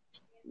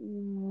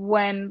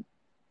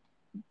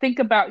think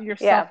about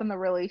Yeah. yourself in the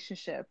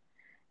relationship.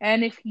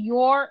 And if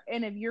you're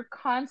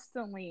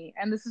constantly,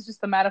 and this is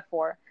just a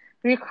metaphor,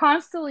 but you're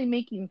constantly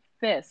making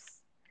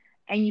fists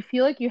and you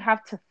feel like you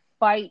have to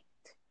fight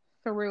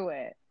through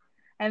it.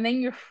 And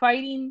then you're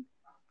fighting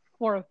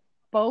for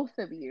both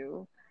of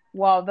you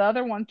while the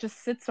other one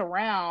just sits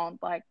around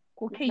like,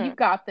 okay, you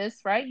got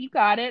this, right? You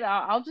got it.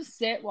 I'll just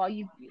sit while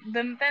you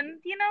then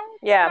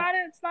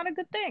it's not a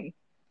good thing.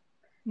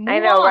 I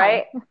know,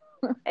 right?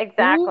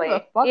 Exactly.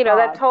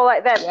 That whole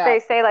they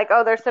say like,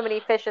 oh, there's so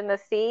many fish in the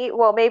sea.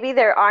 Well, maybe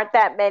there aren't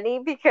that many,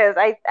 because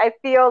I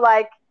feel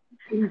like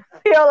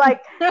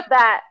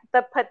that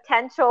the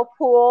potential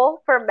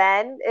pool for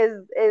men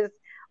is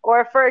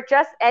or for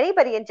just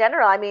anybody in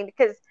general. I mean,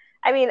 because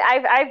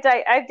I've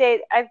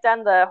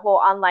done the whole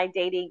online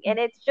dating, and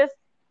it's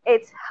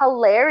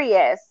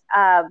hilarious.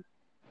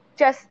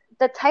 Just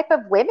the type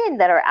of women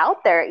that are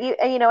out there.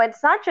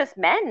 It's not just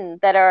men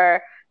that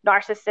are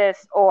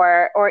narcissists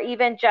or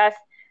even just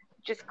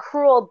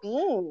cruel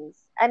beings.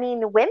 I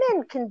mean,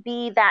 women can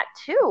be that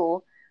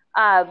too.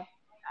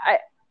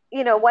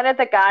 One of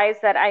the guys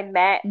that I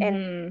met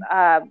in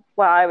while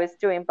I was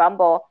doing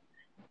Bumble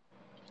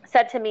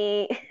said to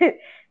me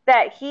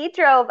that he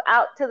drove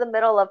out to the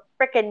middle of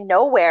frickin'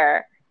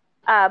 nowhere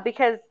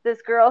because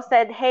this girl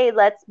said, "Hey,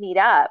 let's meet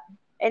up,"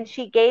 and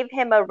she gave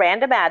him a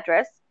random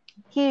address.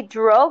 He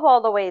drove all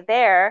the way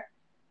there.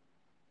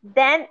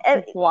 Then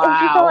and she's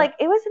all like,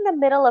 it was in the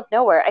middle of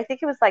nowhere. I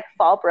think it was like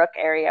Fallbrook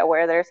area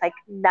where there's like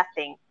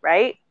nothing,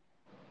 right?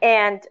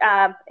 And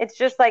it's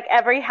just like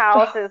every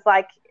house is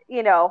like,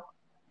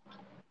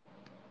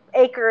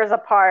 acres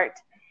apart.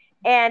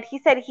 And he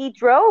said he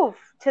drove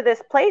to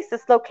this place,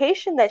 this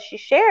location that she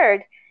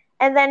shared,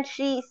 and then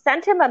she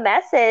sent him a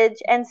message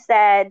and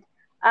said,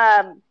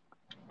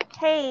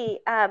 "Hey,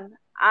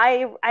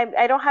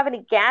 I don't have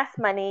any gas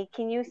money.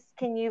 Can you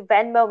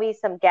Venmo me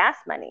some gas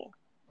money?"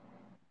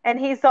 And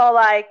he's all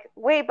like,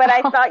 "Wait, but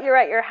I thought you were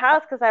at your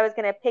house because I was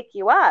going to pick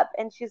you up."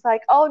 And she's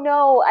like, "Oh,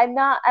 no, I'm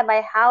not at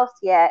my house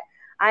yet.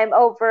 I'm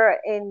over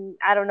in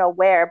I don't know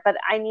where, but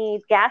I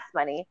need gas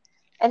money."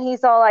 And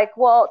he's all like,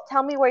 "Well,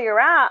 tell me where you're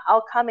at.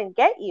 I'll come and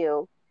get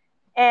you."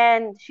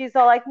 And she's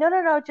all like,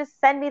 No, just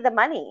send me the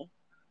money."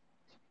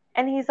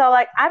 And he's all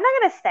like, "I'm not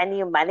going to send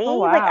you money. Oh,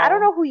 wow. Like, I don't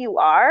know who you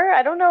are.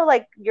 I don't know,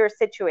 like, your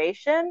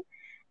situation."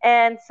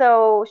 And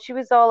so she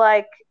was all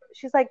like,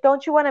 she's like,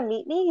 "Don't you want to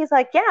meet me?" He's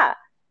like, "Yeah.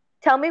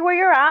 Tell me where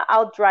you're at.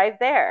 I'll drive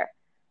there."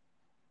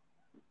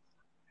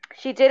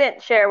 She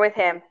didn't share with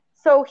him.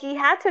 So he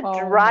had to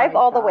drive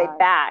all the way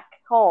back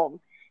home,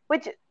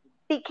 which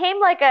became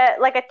like a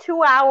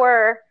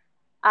 2-hour,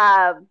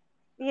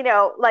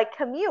 like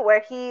commute where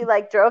he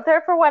like drove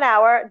there for 1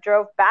 hour,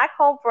 drove back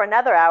home for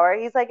another hour.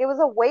 He's like, it was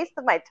a waste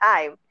of my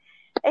time.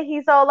 And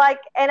he's all like,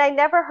 and I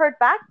never heard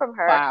back from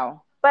her.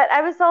 Wow. But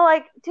I was all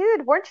like,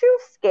 dude, weren't you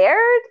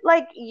scared?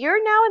 Like,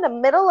 you're now in the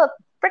middle of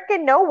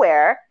freaking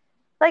nowhere.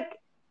 Like,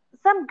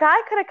 some guy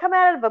could have come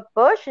out of a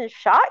bush and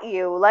shot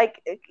you. Like,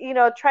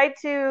 tried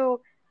to,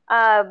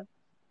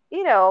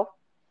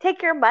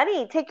 take your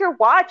money, take your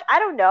watch. I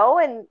don't know.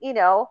 And,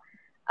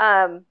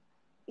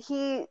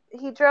 he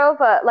drove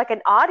like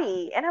an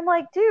Audi. And I'm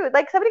like, dude,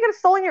 like somebody could have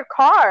stolen your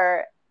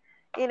car,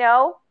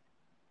 Yeah,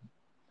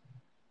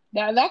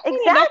 that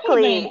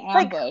exactly.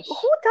 Like, who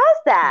does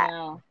that?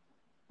 Yeah.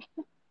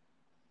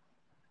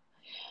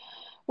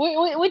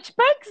 Which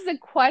begs the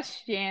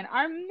question,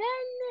 are men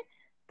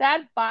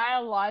that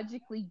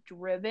biologically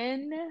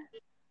driven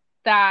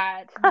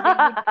that they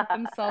would put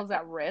themselves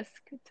at risk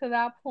to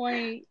that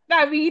point?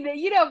 I mean,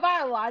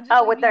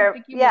 biologically, with their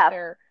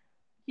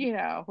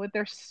with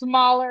their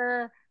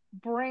smaller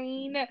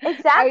brain,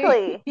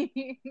 exactly,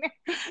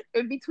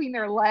 in between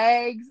their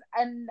legs,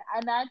 and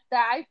that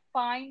I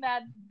find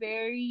that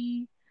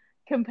very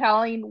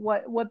compelling.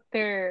 What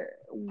they're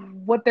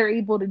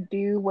able to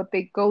do, what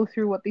they go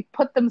through, what they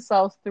put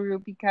themselves through,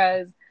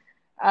 because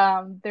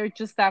they're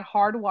just that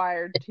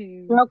hardwired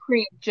to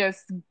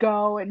just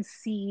go and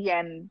see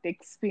and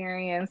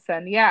experience.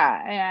 And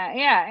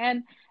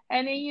and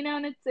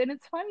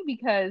it's funny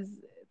because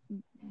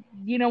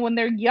when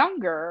they're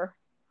younger,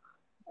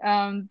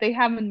 they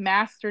haven't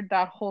mastered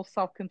that whole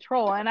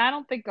self-control, and I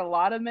don't think a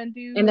lot of men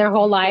do in their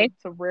whole life.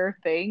 It's a rare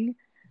thing,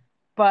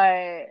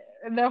 but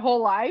in their whole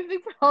life they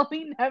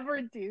probably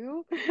never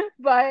do.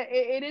 But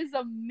it is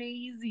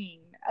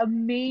amazing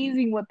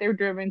what they're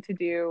driven to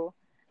do,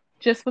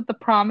 just with the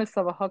promise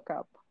of a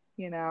hookup.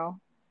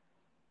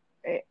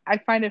 I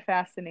find it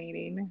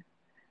fascinating.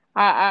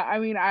 I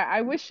mean,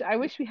 I wish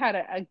we had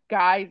a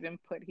guy's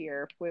input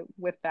here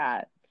with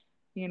that.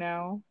 We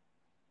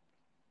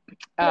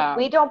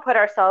don't put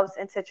ourselves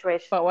in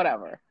situations, but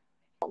whatever.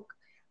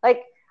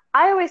 Like,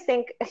 I always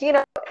think,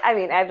 I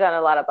mean, I've done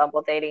a lot of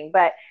Bumble dating,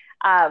 but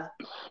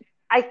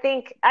I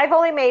think I've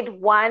only made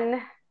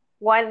one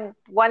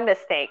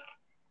mistake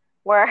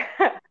where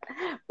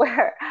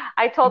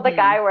I told the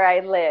guy where I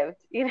lived,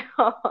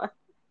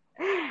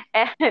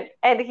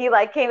 and he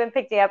like came and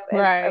picked me up in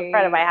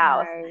front of my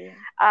house.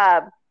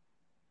 Right.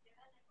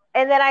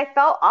 And then I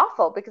felt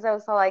awful because I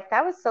was all like,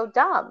 that was so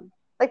dumb.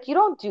 Like, you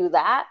don't do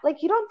that.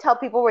 Like, you don't tell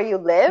people where you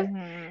live.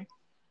 Mm-hmm.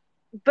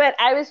 But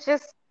I was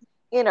just,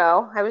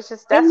 I was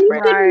just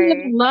desperate. And you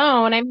live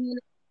alone. I mean,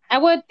 I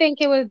would think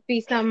it would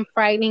be something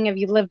frightening if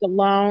you lived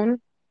alone,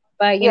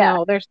 but you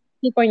know, there's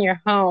people in your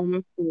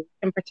home who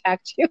can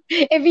protect you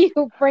if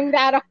you bring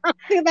that on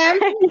to them.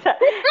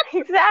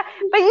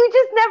 Exactly. But you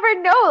just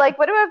never know. Like,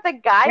 what if the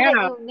guy that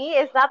you meet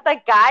is not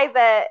the guy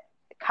that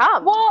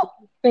comes? Well,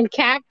 been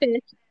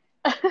catfish.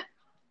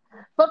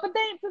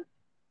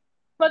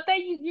 But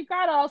then you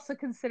gotta also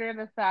consider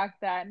the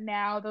fact that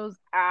now those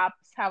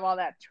apps have all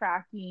that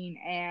tracking,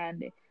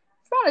 and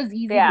it's not as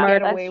easy to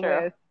get away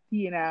with,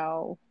 you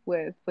know,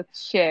 with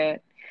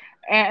shit.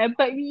 And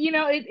but you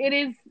know, it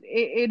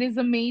is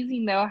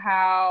amazing though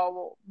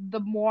how the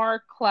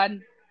more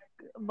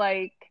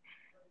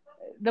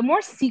the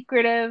more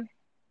secretive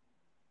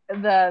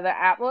the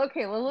app. Well,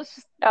 okay, well, let's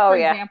just for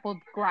example,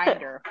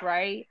 Grindr,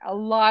 right? A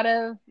lot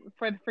of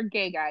for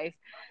gay guys.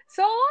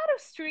 So a lot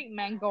of straight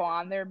men go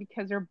on there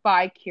because they're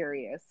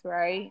bi-curious,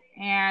 right?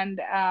 And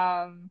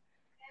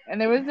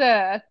there was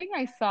a thing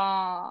I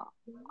saw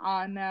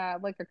on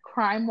like a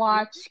Crime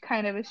Watch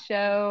kind of a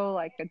show,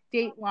 like a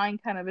Dateline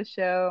kind of a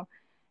show,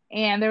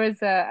 and there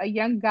was a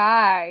young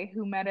guy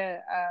who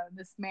met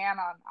this man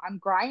on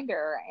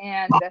Grindr,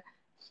 and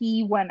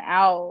he went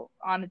out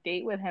on a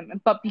date with him.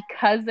 But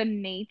because the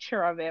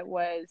nature of it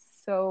was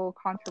so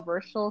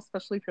controversial,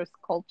 especially for his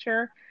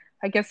culture,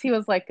 I guess he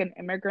was like an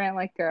immigrant,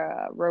 like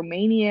a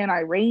Romanian,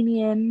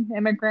 Iranian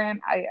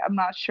immigrant. I'm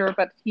not sure,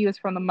 but he was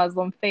from the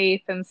Muslim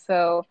faith. And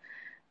so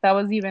that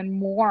was even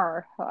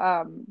more,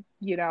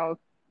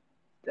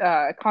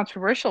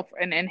 controversial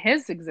in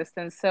his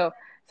existence. So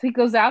he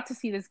goes out to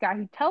see this guy.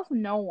 He tells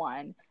no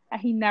one,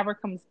 and he never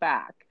comes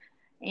back.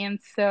 And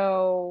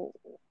so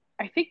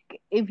I think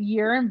if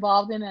you're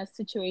involved in a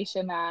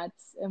situation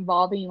that's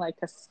involving like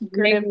a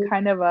secretive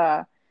kind of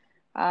a,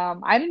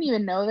 I didn't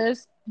even know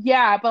this.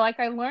 Yeah, but like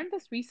I learned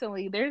this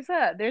recently. There's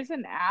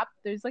an app.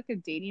 There's like a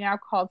dating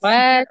app called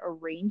Secret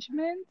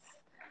Arrangements.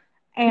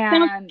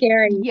 And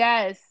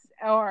yes,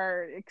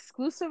 or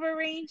exclusive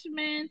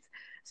arrangements.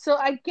 So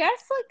I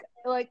guess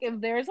like if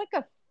there's like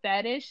a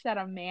fetish that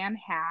a man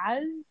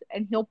has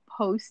and he'll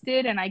post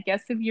it, and I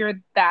guess if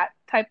you're that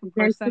type of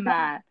person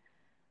that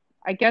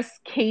I guess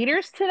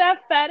caters to that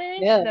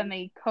fetish, then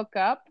they cook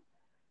up.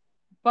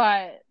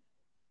 But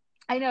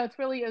I know it's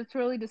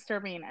really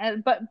disturbing.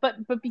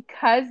 But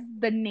because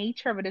the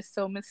nature of it is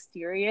so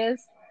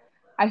mysterious,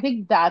 I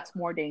think that's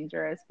more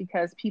dangerous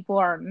because people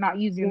are not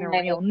using their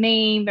real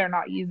name. They're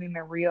not using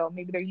their real.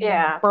 Maybe they're using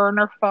a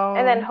burner phone.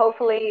 And then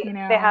hopefully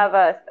they have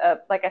a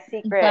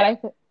secret,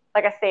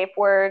 like a safe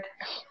word.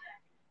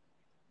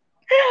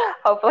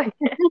 Hopefully,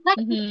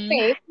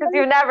 because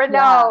you never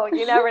know.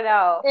 You never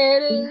know.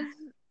 It is.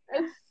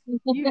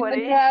 You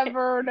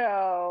never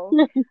know.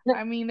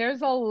 I mean,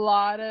 there's a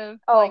lot of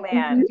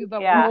do the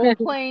role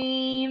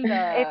playing.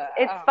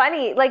 It's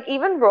funny, like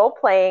even role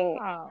playing.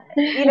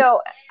 You know,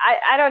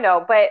 I don't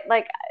know, but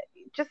like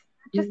just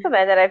the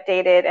men that I've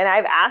dated, and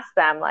I've asked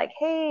them like,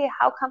 hey,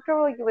 how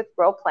comfortable are you with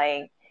role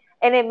playing?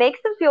 And it makes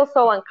them feel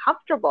so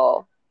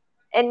uncomfortable.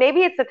 And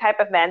maybe it's the type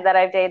of men that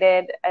I've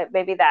dated.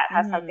 Maybe that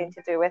has something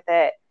to do with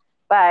it.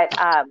 But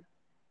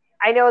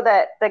I know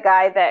that the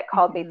guy that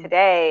called me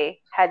today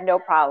had no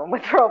problem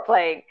with role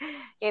playing,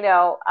 you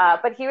know,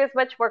 but he was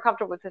much more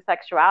comfortable with his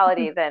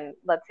sexuality than,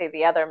 let's say,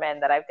 the other men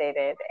that I've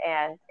dated.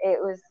 And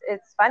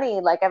it's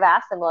funny. Like I've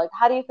asked him, like,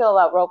 how do you feel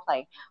about role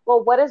playing?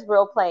 Well, what does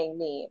role playing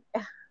mean?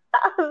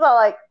 I was all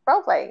like,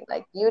 role playing,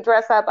 like you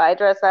dress up, I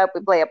dress up,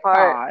 we play a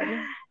part.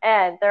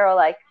 And they're all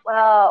like,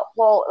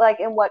 well, like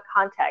in what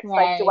context?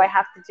 Like, do I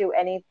have to do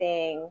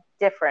anything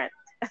different?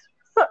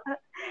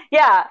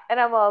 Yeah. And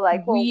I'm all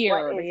like, well,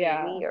 what is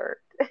weird?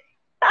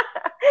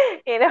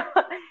 You know?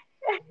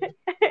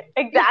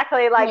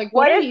 Exactly. Like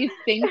what are you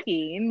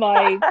thinking?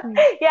 Like,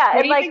 yeah.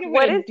 And like,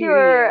 what is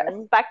your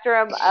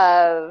spectrum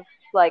of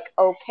like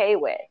okay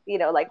with, you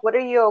know, like what are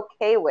you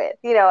okay with,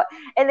 you know?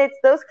 And it's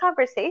those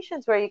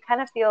conversations where you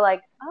kind of feel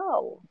like,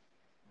 oh,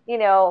 you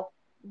know,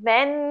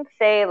 men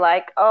say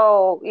like,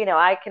 oh, you know,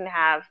 I can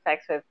have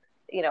sex with,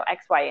 you know,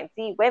 X, Y, and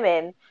Z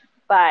women,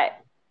 but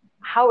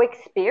how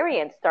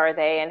experienced are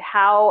they, and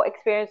how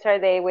experienced are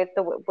they with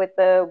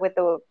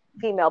the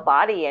female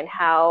body, and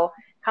how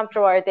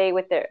comfortable are they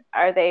with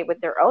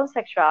their own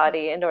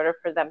sexuality in order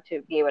for them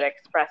to be able to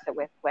express it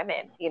with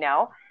women, you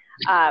know?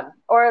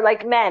 Or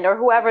like men or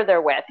whoever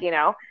they're with, you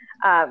know.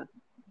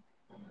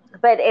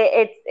 But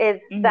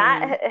it's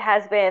that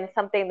has been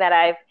something that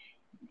I've,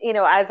 you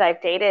know, as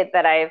I've dated,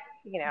 that I've,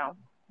 you know,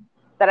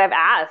 that I've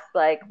asked,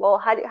 like, well,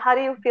 how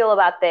do you feel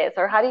about this,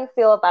 or how do you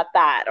feel about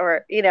that,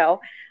 or, you know,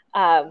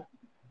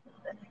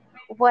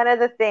 one of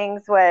the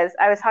things was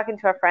I was talking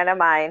to a friend of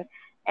mine,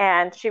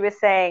 and she was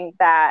saying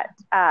that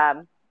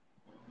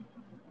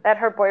that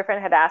her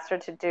boyfriend had asked her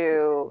to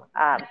do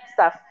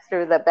stuff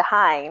through the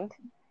behind.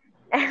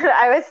 And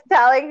I was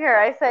telling her,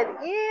 I said,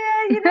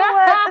 yeah, you know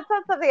what? That's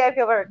not something I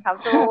feel very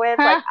comfortable with.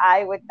 Like,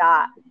 I would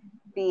not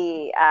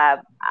be,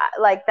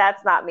 like,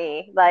 that's not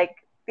me. Like,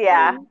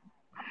 yeah,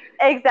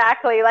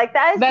 exactly. Like,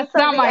 that is just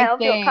something I don't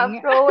feel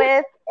comfortable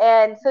with.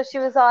 And so she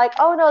was all like,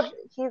 oh, no,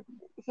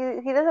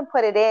 he doesn't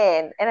put it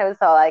in. And I was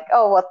all like,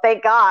 oh, well,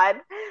 thank God.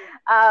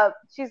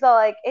 she's all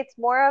like, it's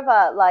more of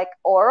a like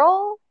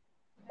oral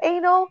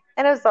anal,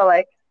 and it was all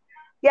like,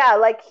 yeah,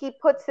 like he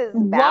puts his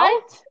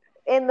mouth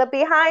in the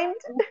behind.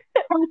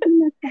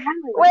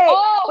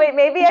 Wait,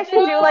 maybe I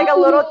should do like a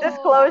little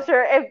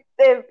disclosure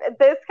if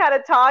this kind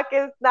of talk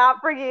is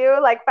not for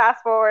you, like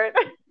fast forward.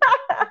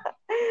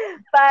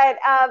 but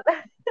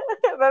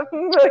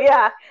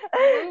yeah,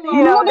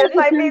 you know, this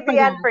might be the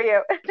end for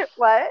you.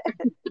 What?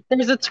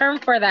 There's a term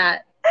for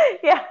that.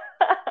 Yeah.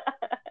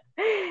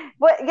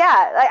 What?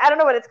 Yeah, like, I don't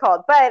know what it's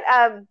called, but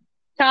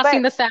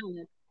tossing the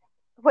salad.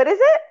 What is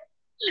it?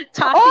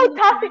 Tossing.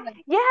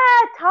 Yeah,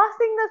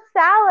 tossing the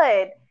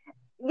salad.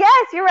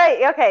 Yes, you're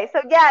right. Okay,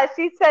 so yeah,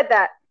 she said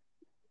that.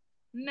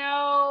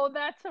 No,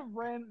 that's a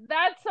rim.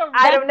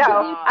 I don't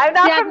know. I'm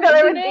not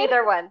familiar with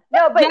either one.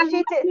 No, but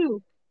she did.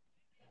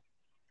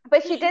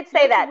 But she did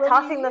say that,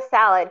 tossing the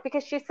salad,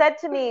 because she said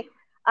to me,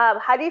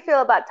 how do you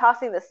feel about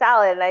tossing the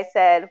salad? And I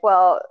said,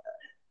 well,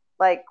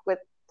 like with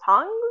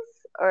tongs,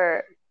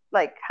 or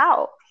like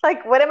how?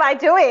 Like, what am I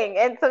doing?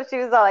 And so she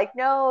was all like,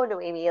 no,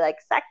 Noemi, like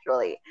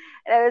sexually.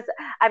 And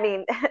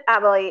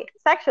Emily,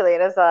 sexually.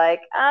 And I was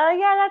like,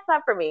 yeah, that's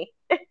not for me.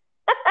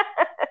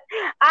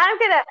 I'm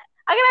gonna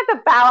have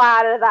to bow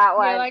out of that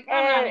one. Like,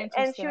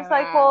 and she was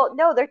like, well,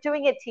 no, they're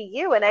doing it to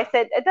you. And I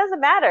said, it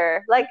doesn't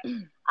matter. Like,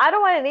 I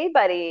don't want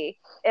anybody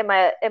in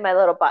my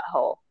little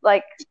butthole.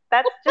 Like,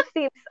 that just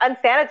seems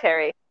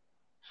unsanitary.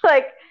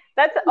 Like,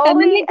 that's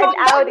only an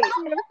outie.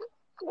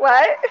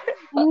 What?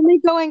 Let me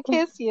go and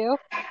kiss you.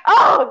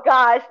 Oh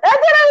gosh, that's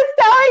what I was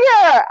telling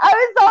her. I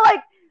was all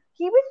like,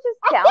 he was just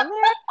down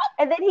there,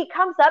 and then he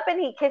comes up and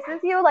he kisses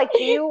you. Like,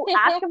 do you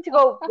ask him to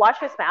go wash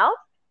his mouth?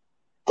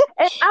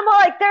 And I'm all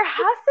like, there has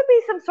to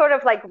be some sort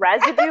of like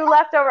residue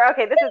left over.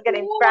 Okay, this is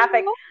getting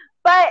graphic,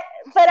 but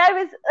I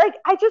was like,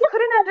 I just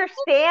couldn't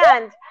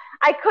understand.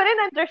 I couldn't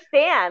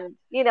understand,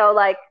 you know,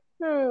 like,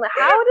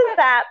 how does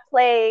that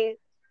play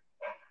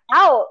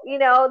out? You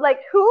know, like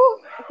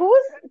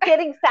who's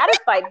getting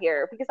satisfied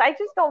here? Because I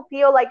just don't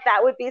feel like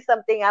that would be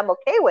something I'm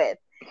okay with.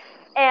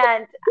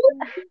 And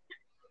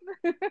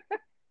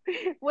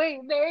wait,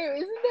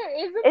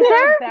 isn't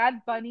there a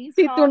Bad Bunny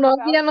song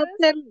about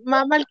this?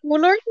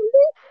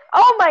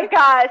 Oh my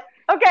gosh.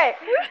 Okay.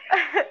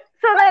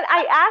 So then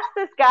I asked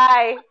this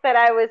guy that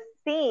I was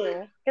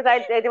seeing, because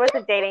I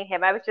wasn't dating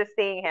him, I was just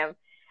seeing him.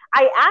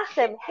 I asked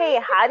him, hey,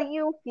 how do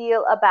you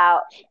feel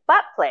about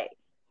butt play?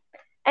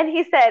 And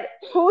he said,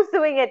 who's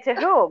doing it to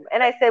whom?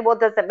 And I said, well,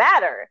 does it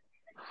matter?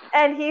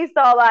 And he's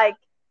all like,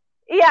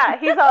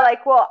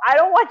 well, I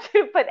don't want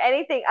you to put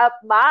anything up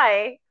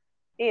my,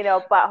 you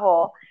know,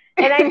 butthole.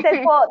 And I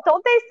said, well,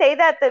 don't they say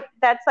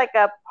that's like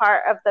a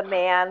part of the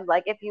man?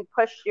 Like, if you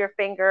push your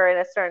finger in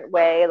a certain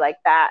way like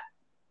that,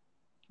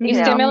 you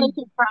stimulate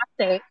your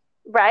prostate.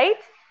 Right?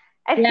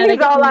 And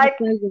he's all like,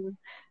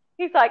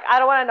 I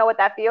don't want to know what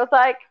that feels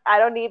like. I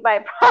don't need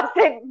my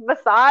prostate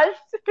massaged.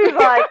 He's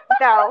like,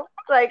 no,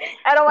 like,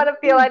 I don't want to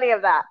feel any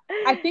of that.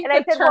 I think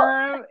the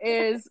term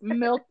is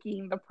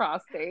milking the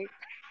prostate.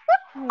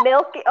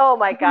 Milky? Oh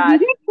my god!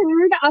 Have you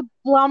heard of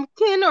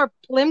Blumpkin or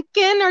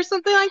Plimpkin or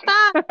something like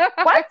that?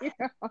 What? Have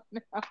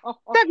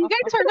you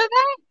guys heard of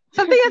that?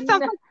 Something that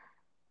sounds like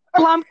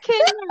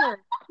Blumpkin.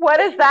 What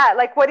is that?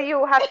 Like, what do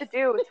you have to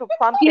do to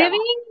Plumpkin?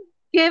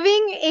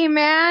 Giving a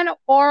man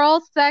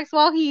oral sex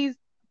while he's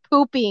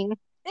pooping.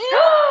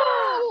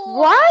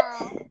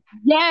 What?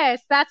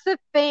 Yes, that's a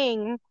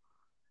thing.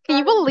 Can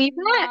you believe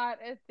that? Not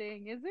a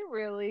thing. Is it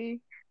really?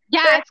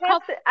 Yeah, it's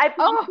called.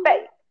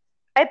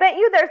 I bet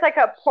you there's like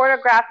a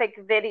pornographic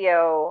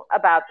video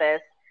about this.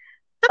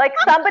 Like,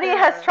 somebody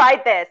has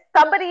tried this.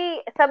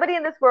 Somebody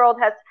in this world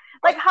has.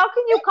 Like, how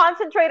can you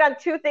concentrate on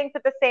two things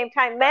at the same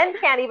time? Men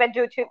can't even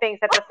do two things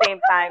at the same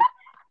time.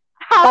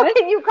 How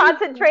can you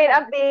concentrate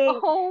on being?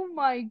 Oh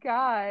my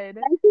god!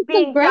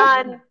 Being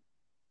done.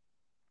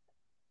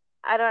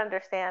 I don't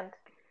understand.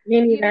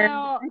 Me neither. You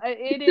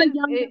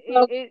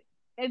know,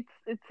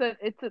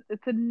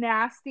 it's a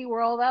nasty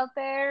world out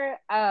there.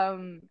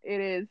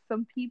 It is.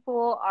 Some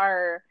people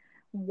are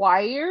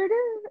wired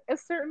a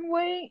certain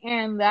way,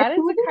 and that is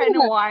the kind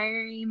of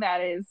wiring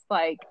that is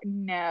like,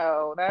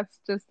 no, that's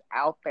just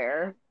out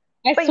there.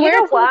 I swear, you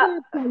know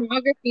what?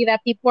 Pornography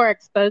that people are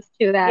exposed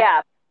to,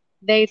 that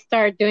they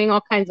start doing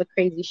all kinds of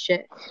crazy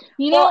shit.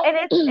 You know, and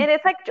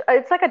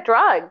it's like a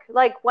drug.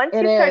 Like, once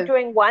you start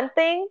doing one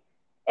thing,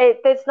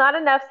 it's not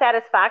enough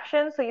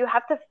satisfaction, so you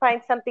have to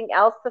find something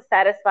else to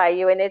satisfy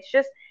you, and it's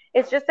just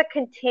a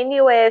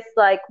continuous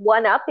like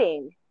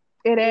one-upping.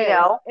 It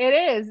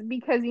is,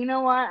 because you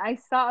know what? I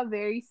saw a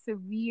very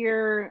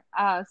severe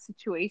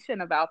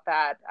situation about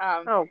that.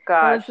 Oh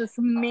gosh. There was this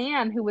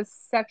man who was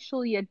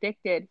sexually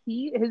addicted.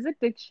 His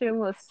addiction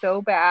was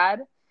so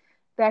bad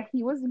that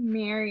he was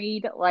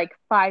married like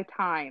 5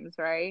 times,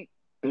 right?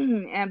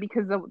 And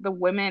because the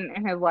women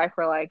in his life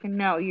were like,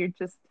 no, you're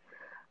just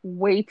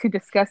way too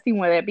disgusting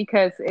with it,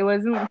 because it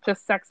wasn't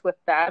just sex with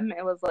them.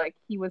 It was like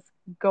he was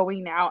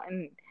going out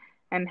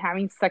and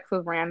having sex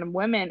with random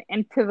women,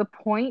 and to the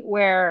point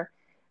where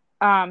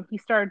he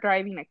started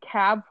driving a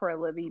cab for a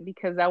living,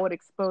 because that would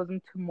expose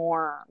him to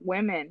more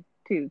women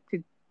to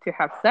to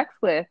have sex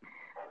with.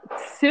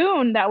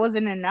 Soon that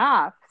wasn't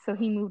enough, so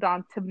he moved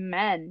on to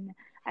men,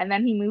 and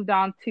then he moved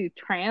on to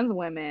trans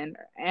women,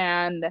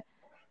 and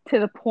to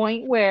the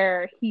point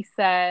where he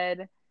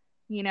said,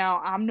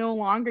 I'm no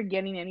longer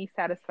getting any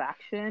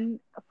satisfaction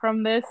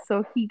from this,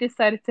 so he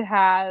decided to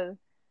have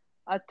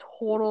a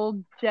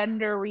total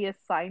gender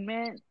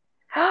reassignment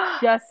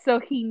just so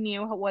he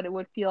knew what it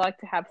would feel like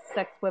to have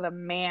sex with a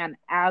man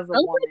as a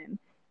woman.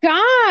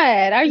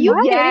 God, are you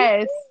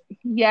kidding?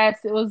 Yes,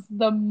 it was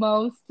the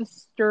most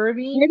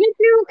disturbing. Where did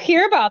you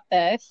hear about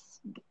this?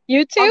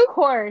 YouTube? Of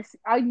course,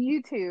 on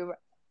YouTube.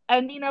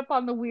 Ending up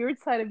on the weird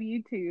side of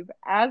YouTube,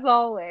 as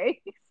always.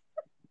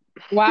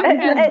 Wow.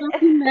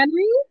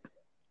 Documentary?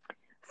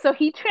 So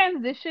he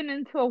transitioned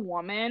into a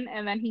woman,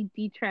 and then he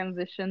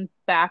detransitioned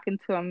back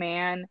into a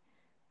man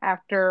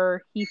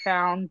after he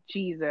found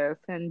Jesus,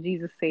 and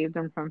Jesus saved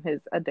him from his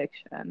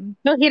addiction.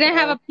 So he didn't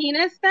have a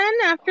penis then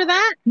after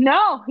that?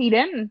 No, he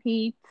didn't.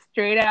 He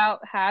straight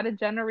out had a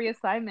gender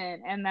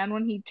reassignment, and then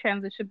when he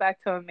transitioned back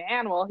to a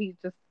man, well, he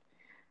just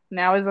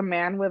now is a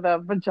man with a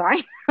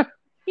vagina.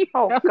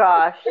 Oh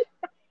gosh.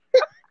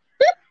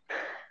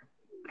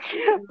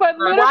 But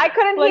why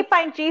couldn't he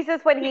find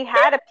Jesus when he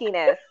had a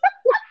penis?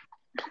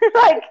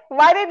 Like,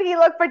 why didn't he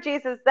look for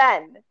Jesus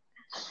then?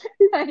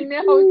 I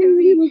know,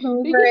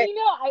 because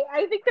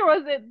I think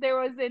there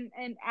was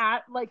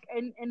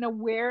an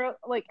aware,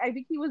 like, I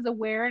think he was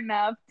aware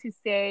enough to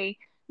say,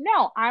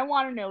 no, I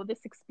want to know this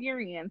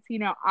experience.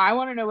 I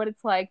want to know what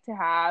it's like to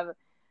have,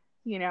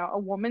 a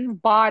woman's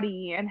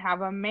body and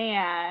have a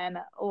man,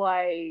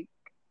 like,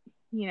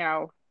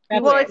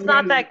 well, it's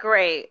not that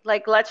great.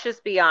 Like, let's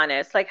just be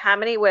honest. Like, how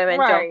many women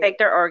don't fake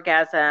their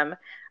orgasm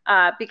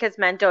because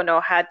men don't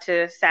know how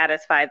to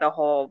satisfy the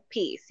whole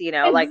piece,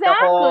 exactly. like the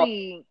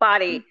whole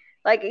body.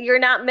 Like, you're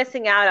not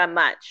missing out on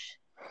much.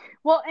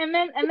 Well, and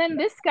then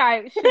this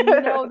guy should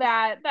know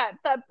that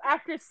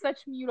after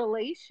such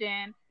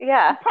mutilation, he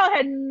probably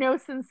had no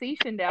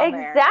sensation down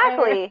there.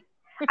 Exactly.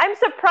 I'm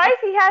surprised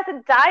he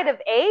hasn't died of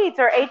AIDS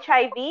or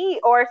HIV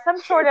or some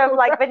sort of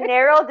like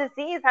venereal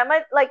disease. How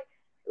much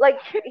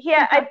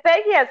I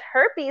bet he has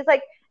herpes.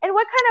 Like, and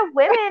what kind of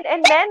women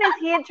and men is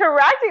he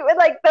interacting with?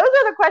 Like, those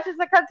are the questions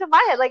that come to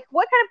my head. Like,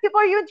 what kind of people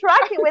are you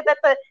interacting with at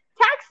the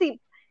taxi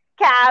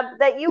cab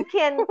that you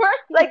can,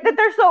 like, that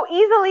they're so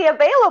easily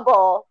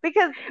available?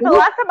 Because the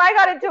last time I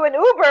got into an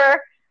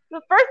Uber,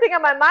 the first thing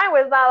on my mind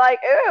was not like,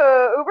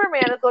 ooh, Uber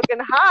man is looking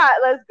hot,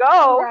 let's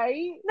go.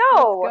 Right?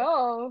 No. Let's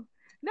go.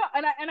 No,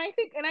 and I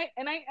think I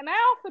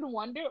often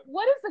wonder,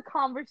 what is the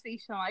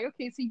conversation like?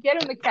 Okay, so you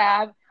get in the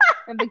cab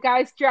and the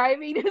guy's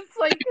driving. It's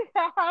like,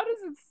 how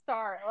does it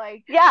start?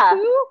 Like, who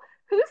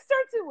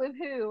starts it with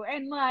who?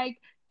 And like,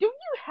 do you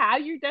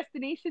have your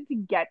destination to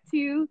get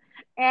to?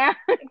 And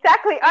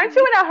exactly. Aren't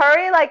you in a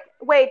hurry? Like,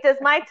 wait, does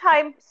my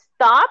time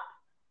stop?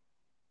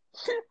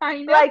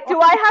 I know. Like, do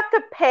I have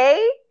to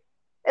pay?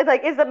 It's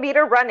like, is the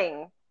meter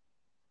running?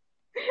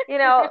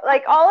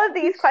 Like all of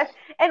these questions.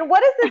 And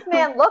what does this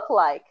man look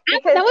like?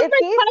 Because that was my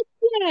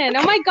question.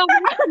 Oh my God.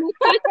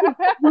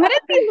 What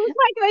does he look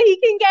like that he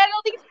can get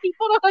all these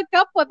people to hook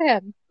up with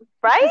him?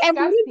 Right? And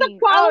what is the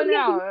quality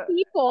of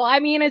these people? I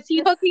mean, is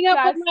he hooking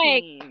up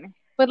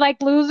with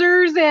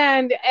losers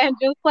and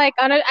just like,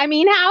 I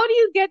mean, how do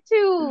you get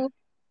to,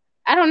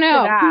 I don't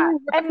know.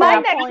 And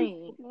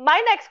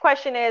my next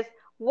question is,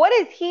 what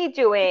is he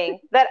doing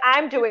that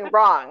I'm doing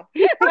wrong?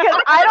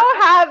 Because I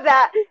don't have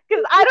that.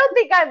 Because I don't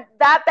think I'm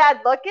that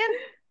bad looking,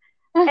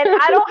 and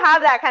I don't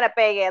have that kind of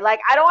banging. Like,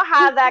 I don't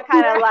have that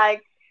kind of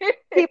like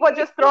people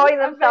just throwing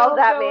themselves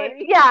at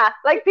me. Yeah,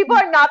 like people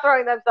are not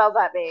throwing themselves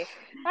at me.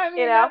 I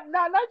mean, not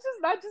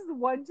just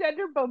one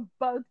gender, but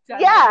both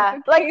genders. Yeah,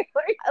 like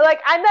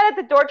I'm not at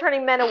the door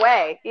turning men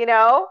away.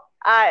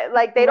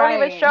 Like they don't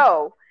even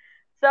show.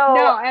 So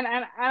no, and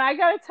I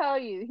gotta tell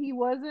you, he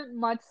wasn't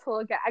much to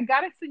look at. I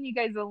gotta send you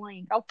guys a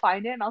link. I'll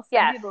find it and I'll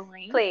send you the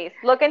link. Please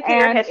look into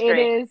your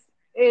history.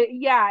 It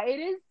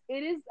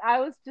is.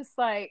 I was just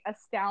like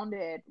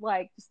astounded,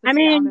 by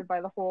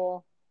the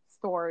whole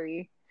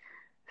story.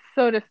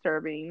 So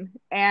disturbing,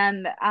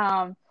 and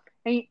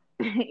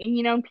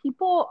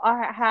people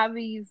have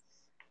these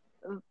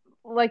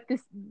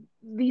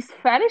these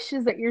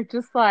fetishes that you're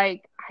just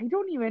like, I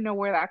don't even know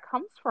where that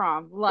comes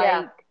from.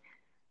 Like.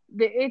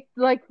 It's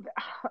like,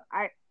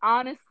 I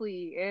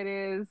honestly, it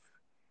is,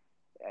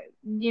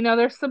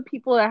 there's some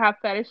people that have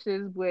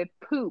fetishes with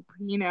poop,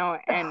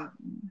 and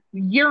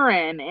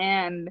urine,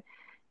 and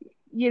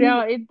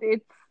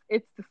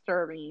it's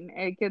disturbing.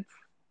 It gets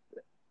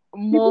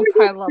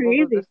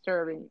multi-level of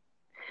disturbing.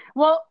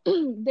 Well,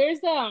 there's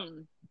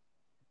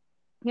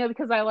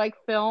because I like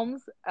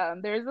films.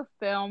 There's a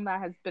film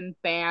that has been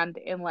banned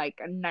in like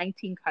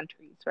 19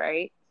 countries,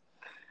 right?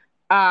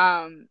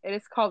 It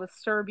is called a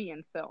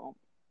Serbian film.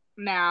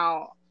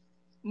 Now,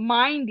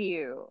 mind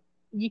you,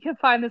 you can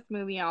find this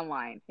movie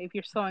online if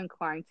you're so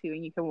inclined to,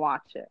 and you can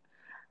watch it.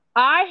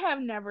 I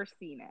have never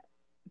seen it,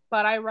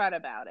 but I read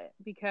about it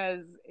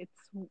because it's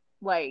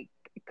like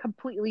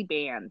completely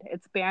banned.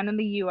 It's banned in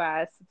the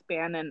US, it's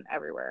banned in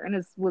everywhere, and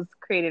it was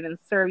created in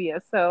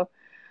Serbia. So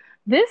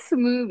This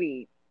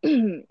movie,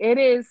 it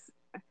is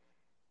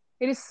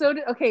so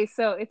okay.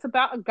 So it's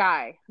about a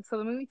guy. So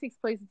the movie takes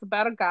place. It's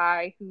about a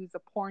guy who's a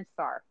porn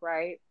star,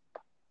 right?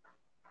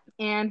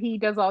 And he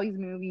does all these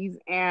movies,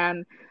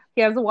 and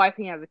he has a wife,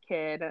 and he has a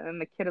kid,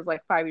 and the kid is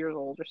like 5 years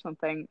old or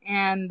something.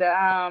 And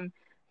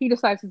he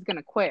decides he's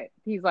gonna quit.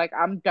 He's like,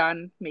 I'm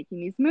done making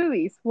these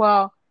movies.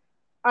 Well,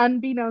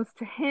 unbeknownst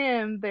to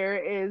him, there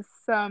is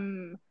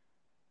some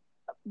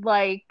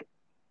like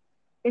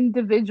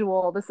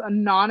individual, this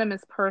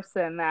anonymous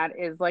person that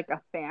is like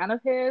a fan of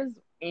his,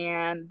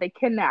 and they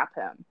kidnap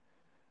him.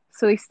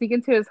 So they sneak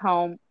into his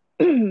home,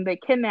 they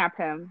kidnap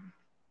him,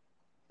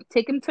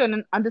 take him to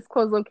an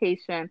undisclosed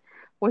location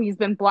where he's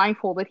been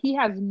blindfolded. He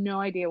has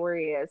no idea where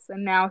he is,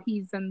 and now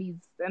he's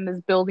in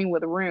this building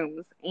with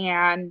rooms,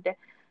 and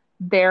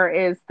there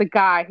is the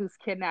guy who's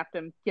kidnapped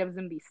him gives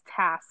him these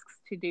tasks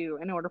to do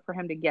in order for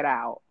him to get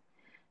out.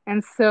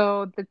 And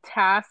so the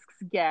tasks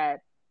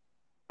get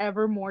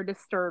ever more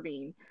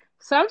disturbing.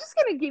 So I'm just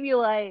gonna give you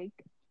like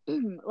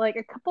like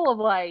a couple of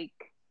like,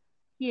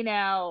 you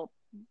know,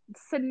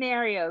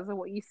 scenarios of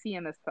what you see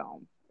in this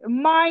film.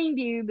 Mind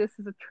you, this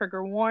is a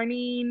trigger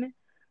warning.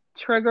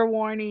 Trigger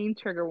warning,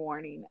 trigger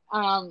warning.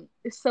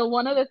 So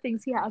one of the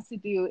things he has to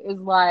do is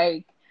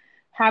like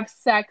have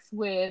sex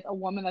with a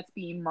woman that's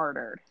being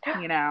murdered,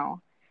 you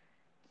know.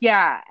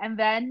 Yeah, and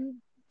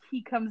then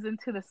he comes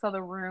into this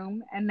other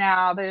room, and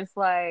now there's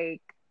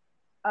like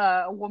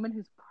a woman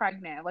who's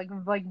pregnant,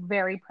 like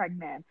very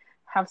pregnant,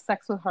 have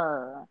sex with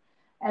her.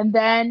 And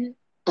then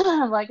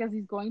like as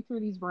he's going through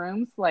these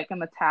rooms, like in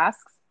the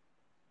tasks,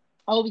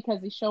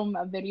 because they show him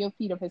a video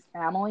feed of his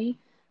family.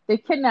 They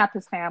kidnapped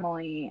his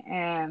family,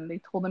 and they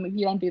told him if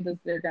you don't do this,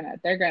 they're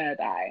gonna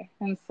die.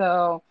 And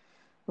so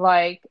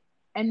like,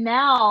 and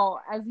now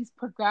as he's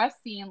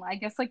progressing, I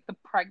guess like the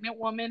pregnant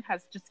woman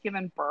has just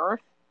given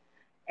birth,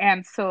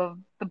 and so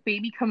the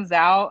baby comes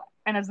out,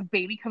 and as the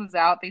baby comes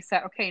out, they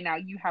said, okay, now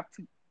you have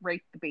to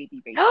rape the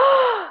baby.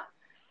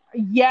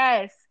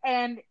 Yes,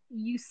 and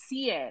you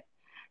see it.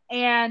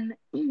 And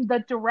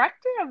the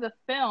director of the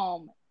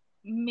film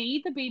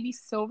made the baby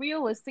so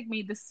realistic,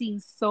 made the scene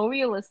so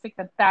realistic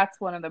that that's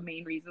one of the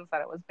main reasons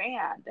that it was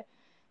banned.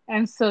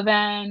 And so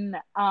then,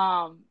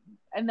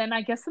 and then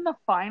I guess in the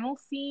final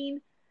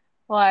scene,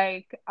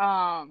 like,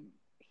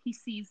 he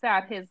sees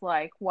that his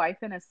like wife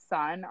and his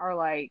son are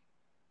like,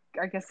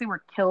 I guess they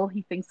were killed.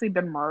 He thinks they've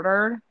been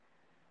murdered.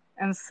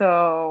 And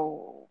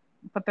so,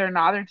 but they're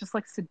not, they're just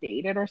like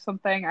sedated or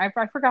something. I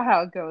forgot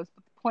how it goes,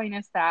 but the point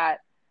is that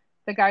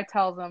the guy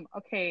tells him,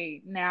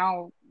 okay,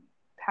 now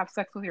have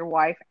sex with your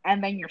wife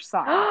and then your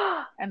son.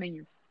 And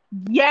then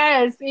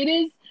yes, it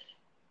is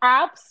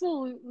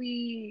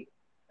absolutely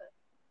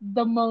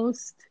the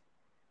most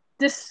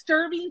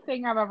disturbing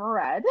thing I've ever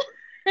read,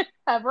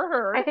 ever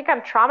heard. I think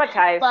I'm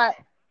traumatized. But,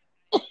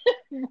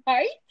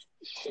 right?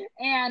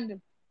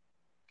 And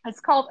it's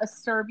called a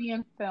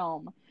Serbian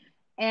film,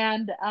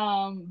 and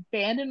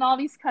banned in all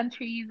these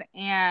countries,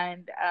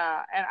 and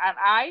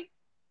I,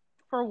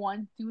 for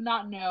one, do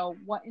not know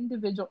what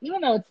individual,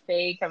 even though it's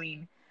fake. I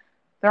mean,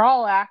 they're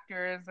all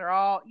actors, they're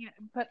all, you know,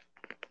 but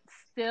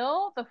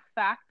still, the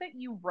fact that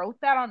you wrote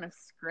that on a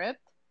script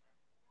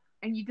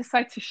and you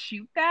decide to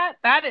shoot that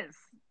is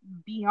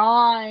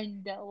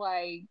beyond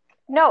like.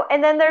 No,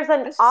 and then there's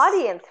an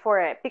audience for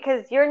it,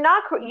 because you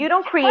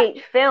don't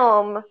create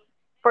film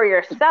for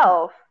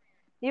yourself.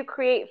 You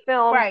create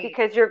film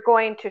because you're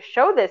going to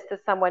show this to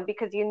someone,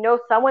 because you know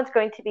someone's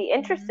going to be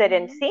interested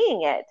in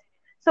seeing it.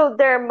 So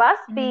there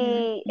must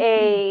be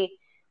a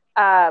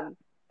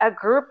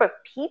group of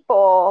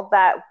people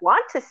that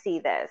want to see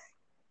this.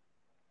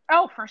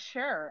 Oh, for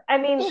sure. I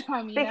mean,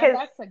 because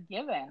that's a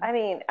given. I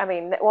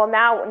mean, well,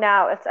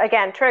 now it's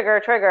again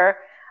trigger.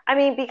 I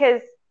mean,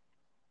 because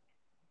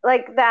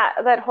like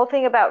that whole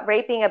thing about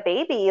raping a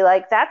baby,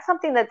 like that's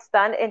something that's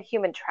done in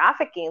human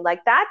trafficking.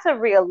 Like that's a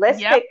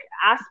realistic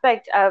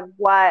aspect of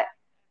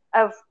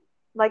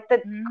like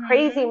the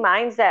crazy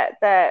minds that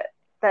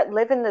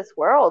live in this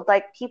world.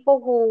 Like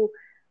people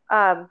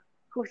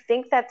who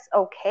think that's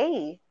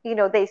okay. You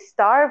know, they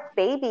starve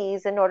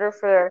babies in order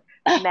for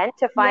men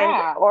to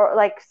find or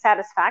like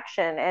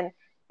satisfaction. And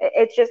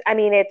it's just, I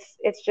mean,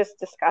 it's just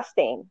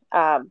disgusting.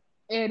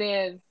 It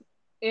is.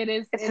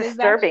 It's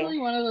disturbing. Actually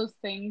one of those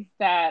things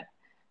that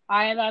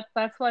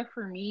that's why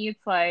for me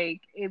it's like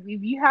if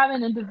you have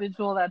an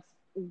individual that's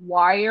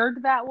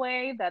wired that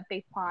way, that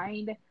they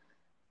find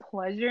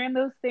pleasure in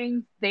those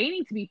things, they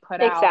need to be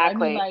put out. I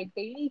mean, like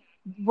they need,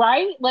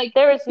 right? Like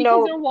there is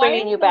no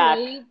bringing you back.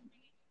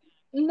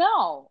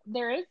 No,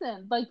 there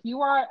isn't. Like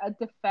you are a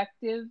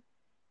defective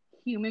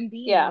human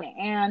being,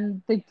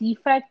 and the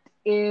defect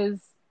is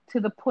to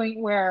the point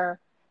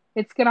where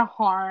it's gonna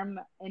harm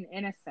an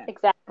innocent.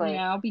 Exactly. You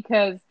know,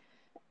 because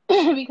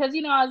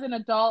you know, as an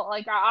adult,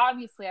 like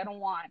obviously I don't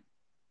want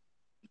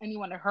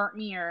anyone to hurt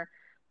me or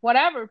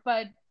whatever,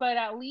 but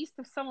at least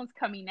if someone's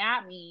coming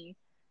at me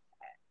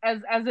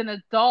as an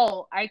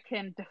adult, I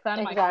can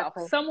defend myself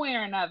some way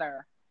or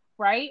another,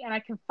 right? And I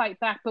can fight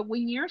back. But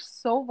when you're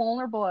so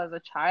vulnerable as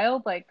a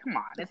child, like, come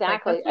on, it's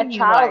like a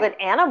child, an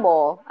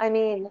animal. I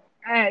mean,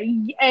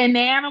 an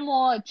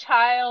animal, a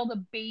child, a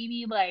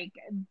baby, like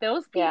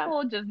those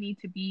people just need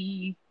to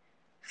be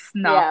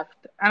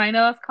snuffed. And I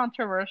know it's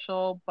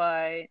controversial,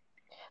 but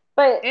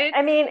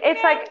I mean,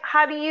 it's like,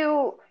 how do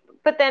you?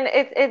 But then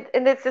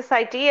it's this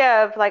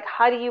idea of like,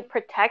 how do you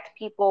protect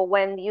people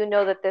when you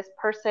know that this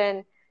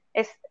person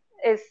is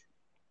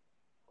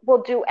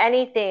will do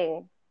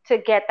anything to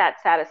get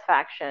that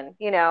satisfaction?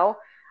 You know,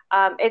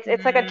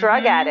 it's like a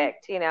drug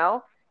addict. You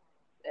know,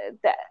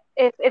 that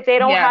if they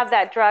don't have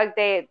that drug,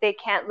 they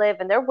can't live,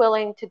 and they're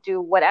willing to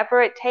do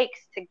whatever it takes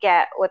to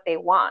get what they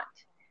want.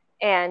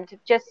 And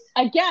just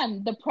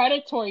again, the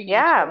predatory nature,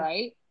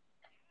 right?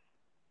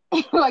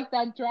 Like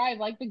that drive,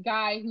 like the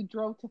guy who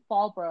drove to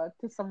Fallbrook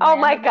to some. Oh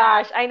my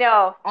gosh, I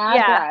know.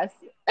 Address.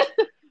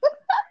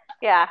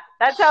 Yeah,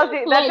 that tells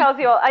you. That tells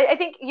you. I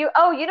think you.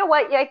 Oh, you know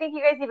what? Yeah, I think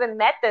you guys even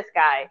met this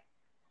guy.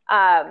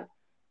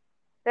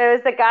 There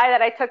was the guy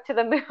that I took to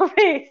the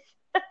movies.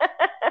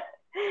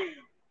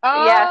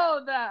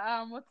 Oh,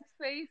 the what's his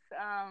face?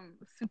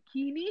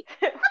 Zucchini.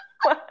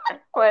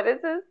 What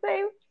is his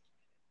name?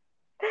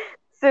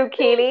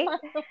 Zucchini.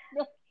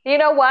 You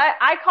know what?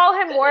 I call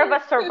him more of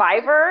a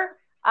survivor.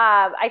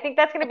 I think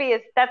that's gonna be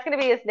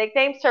his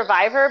nickname,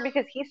 Survivor,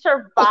 because he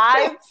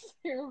survived.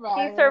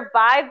 He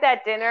survived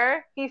that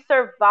dinner. He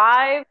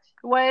survived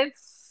when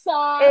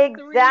Saw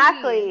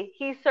exactly.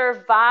 3. He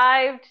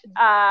survived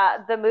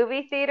the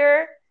movie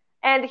theater,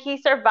 and he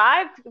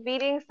survived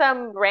meeting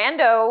some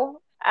rando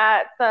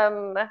at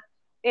some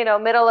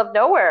middle of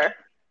nowhere.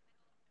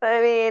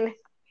 I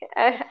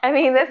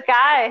mean, this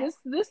guy.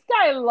 This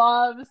guy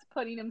loves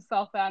putting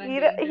himself out in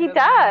danger. He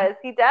does.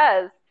 He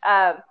does.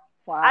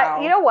 Wow.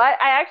 You know what?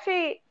 I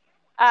actually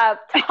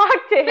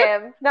talked to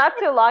him not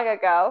too long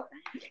ago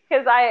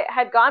because I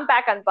had gone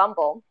back on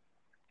Bumble,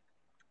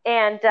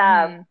 and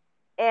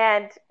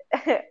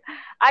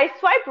I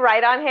swiped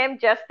right on him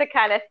just to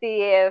kind of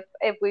see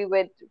if we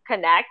would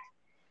connect,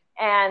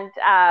 and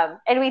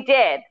we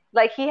did.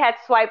 Like, he had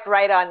swiped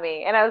right on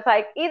me, and I was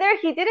like, either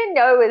he didn't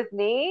know it was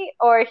me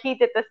or he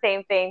did the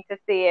same thing to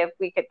see if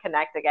we could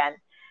connect again.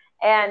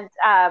 And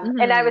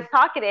and I was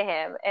talking to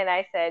him, and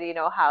I said,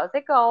 how's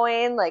it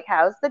going? Like,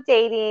 how's the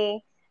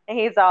dating? And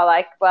he's all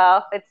like,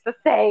 well, it's the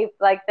same.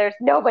 Like, there's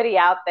nobody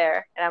out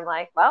there. And I'm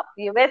like, well,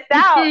 you missed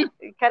out.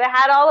 You could have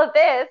had all of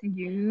this.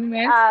 You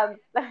missed.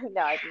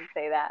 No, I didn't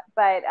say that.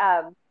 But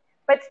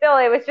still,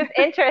 it was just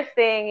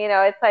interesting.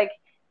 It's like,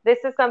 this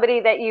is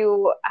somebody that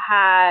you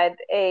had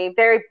a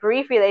very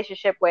brief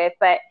relationship with,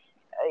 but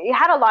you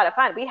had a lot of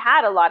fun. We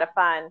had a lot of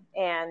fun.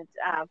 And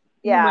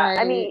right.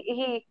 I mean,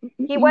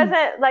 he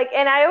wasn't like,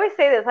 and I always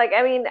say this, like,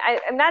 I mean,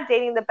 I'm not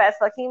dating the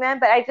best looking men,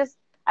 but I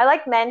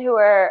like men who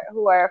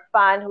are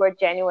fun, who are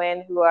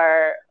genuine, who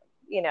are,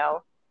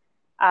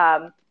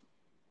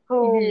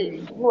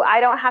 who I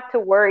don't have to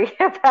worry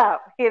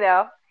about, who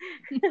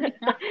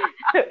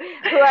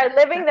are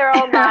living their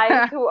own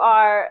lives, who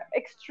are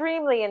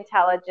extremely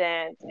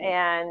intelligent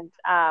and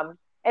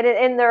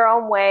in their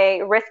own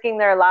way, risking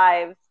their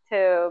lives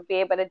to be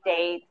able to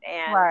date.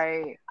 And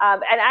right.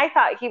 And I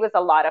thought he was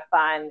a lot of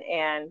fun.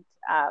 And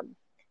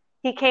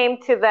he came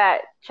to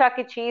that Chuck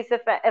E. Cheese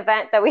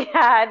event that we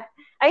had.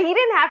 And he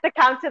didn't have to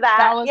come to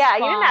that.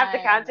 He didn't have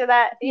to come to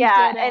that. He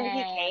didn't. And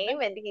he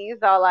came, and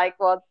he's all like,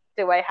 well,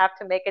 do I have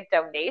to make a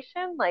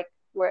donation? Like,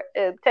 we're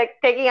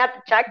taking out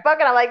the checkbook?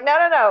 And I'm like,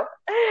 no,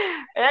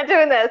 we're not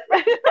doing this.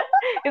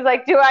 He's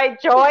like, do I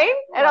join?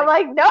 And I'm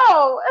like,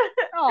 no.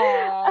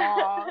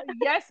 Aww,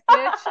 yes,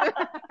 bitch.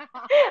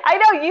 I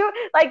know,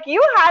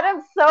 you had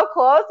him so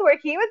close where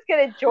he was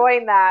gonna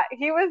join that.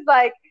 He was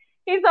like,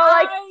 he's all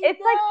like, it's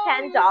like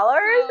 $10,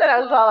 so and I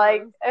was all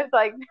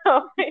like,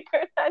 no,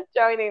 you're not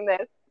joining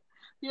this.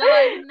 You're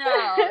like,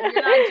 no, you're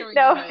not joining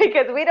no,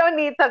 because we don't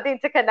need something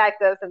to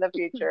connect us in the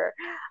future.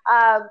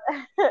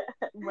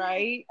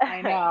 Right,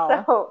 I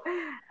know. So,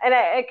 and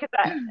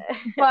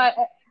but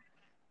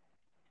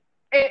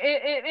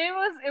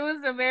it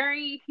was a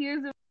very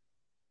huge.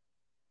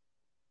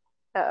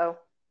 Uh-oh.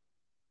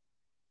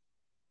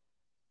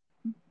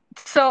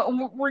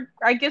 So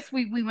I guess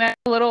we went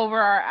a little over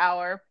our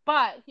hour,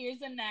 but here's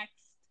the next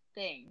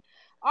thing.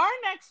 Our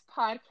next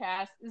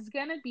podcast is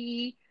gonna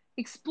be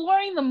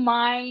exploring the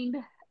mind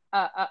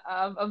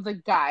of the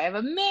guy, of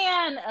a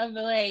man, of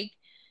like,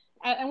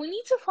 and we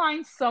need to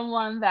find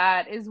someone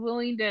that is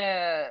willing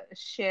to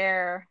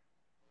share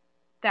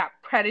that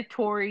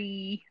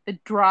predatory, the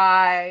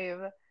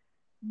drive.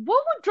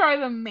 What would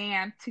drive a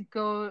man to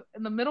go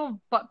in the middle of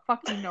butt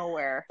fucking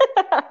nowhere?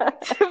 In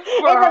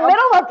the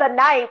middle of the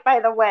night, by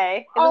the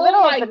way. In the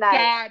middle of the night.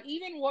 God,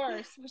 even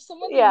worse. For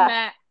someone they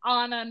met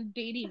on a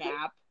dating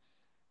app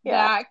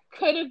that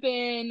could have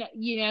been,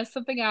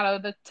 something out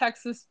of the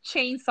Texas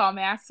Chainsaw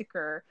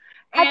Massacre.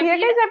 Have you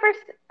guys ever,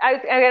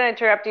 I'm going to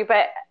interrupt you,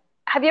 but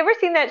have you ever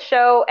seen that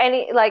show,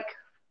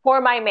 For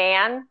My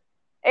Man?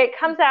 It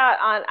comes out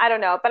on, I don't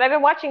know, but I've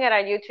been watching it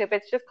on YouTube.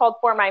 It's just called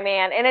For My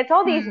Man. And it's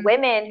all these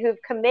women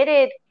who've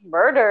committed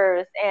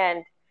murders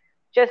and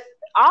just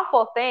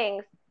awful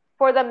things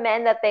for the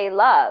men that they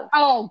love.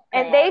 Oh, God.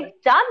 And they've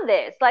done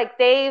this. Like,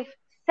 they've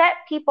set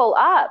people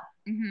up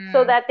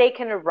so that they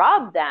can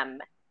rob them.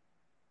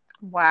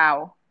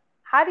 Wow.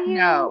 How do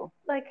you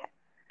like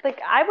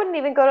I wouldn't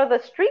even go to the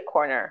street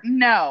corner.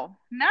 No,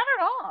 not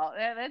at all.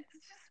 That's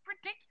just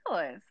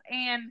ridiculous.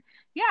 And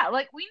yeah,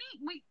 like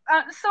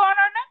so on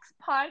our next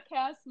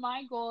podcast,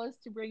 my goal is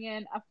to bring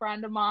in a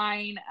friend of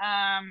mine.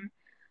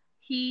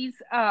 He's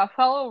a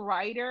fellow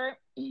writer.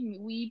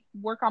 We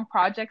work on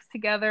projects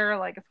together,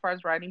 like as far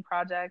as writing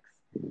projects.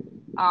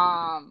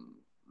 I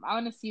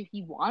want to see if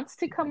he wants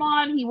to come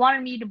on. He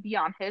wanted me to be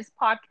on his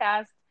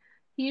podcast.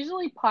 He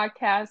usually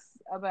podcasts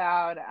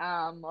about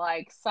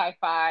like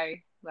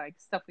sci-fi, like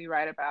stuff we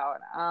write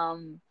about.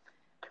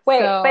 But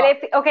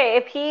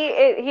if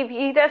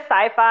he does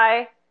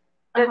sci-fi,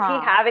 does he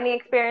have any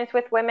experience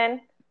with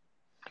women?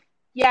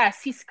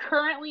 Yes, he's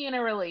currently in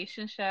a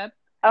relationship.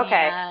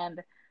 Okay. And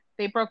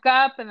they broke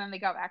up and then they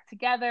got back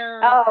together.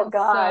 Oh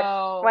gosh.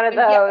 So, one of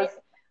those.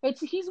 Yeah,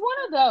 he's one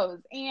of those.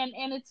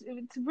 And it's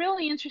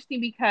really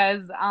interesting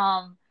because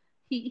I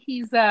think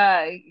he's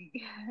a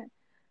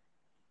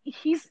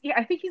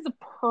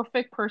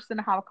perfect person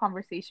to have a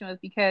conversation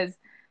with because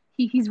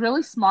he's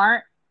really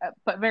smart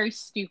but very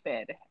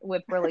stupid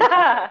with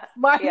relationships.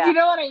 Like, you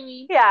know what I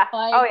mean? Yeah.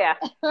 Like, oh yeah.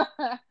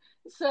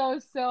 So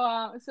it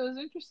was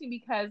interesting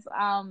because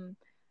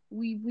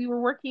we were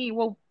working.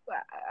 Well,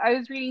 I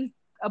was reading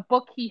a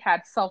book he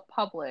had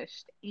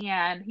self-published,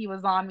 and he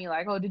was on me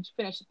like, "Oh, did you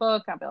finish the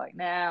book?" I'd be like,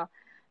 "No."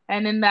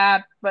 And in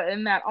that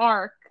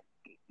arc,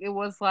 it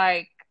was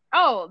like,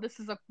 "Oh, this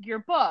is your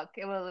book."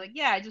 It was like,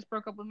 "Yeah, I just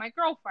broke up with my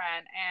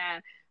girlfriend,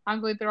 and I'm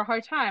going through a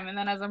hard time." And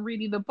then as I'm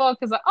reading the book,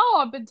 it's like,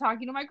 "Oh, I've been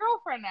talking to my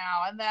girlfriend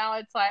now," and now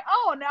it's like,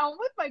 "Oh, now I'm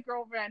with my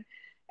girlfriend."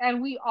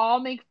 And we all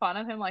make fun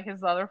of him, like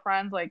his other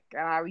friends, like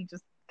we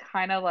just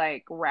kind of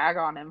like rag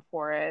on him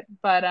for it.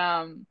 But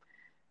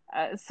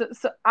so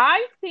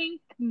I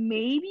think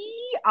maybe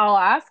I'll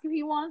ask if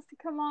he wants to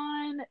come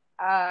on.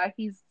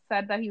 He's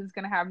said that he was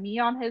going to have me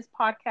on his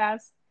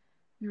podcast.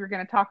 We were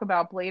going to talk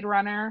about Blade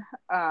Runner,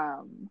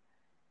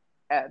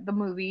 the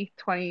movie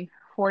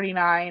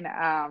 2049.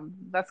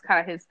 That's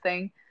kind of his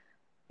thing.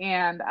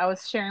 And I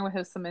was sharing with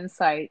him some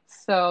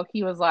insights. So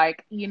he was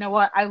like, "You know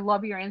what? I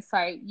love your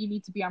insight. You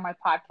need to be on my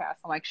podcast."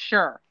 I'm like,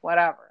 "Sure,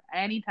 whatever,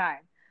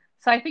 anytime."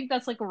 So I think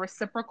that's like a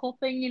reciprocal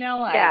thing,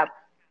 like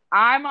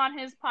I'm on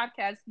his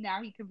podcast,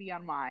 now he can be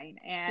on mine.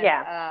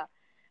 And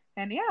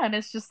and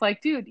it's just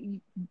like,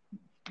 dude,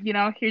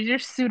 here's your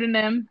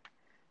pseudonym,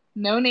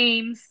 no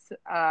names.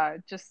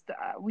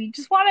 We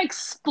just want to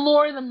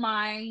explore the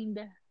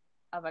mind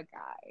of a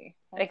guy.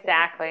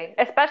 Exactly.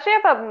 Especially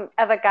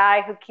of a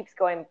guy who keeps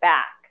going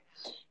back.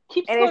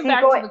 Keeps going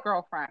back to the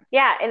girlfriend.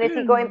 Yeah, and is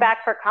he going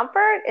back for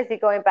comfort? Is he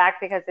going back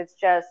because it's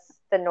just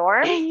the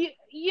norm?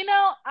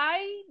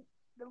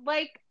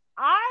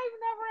 I've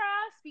never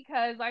asked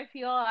because I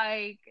feel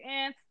like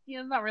it's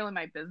not really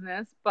my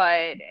business,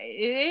 but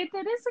it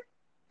is a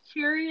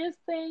curious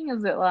thing.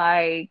 Is it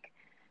like,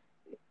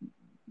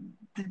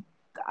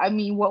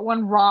 what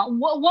went wrong?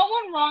 What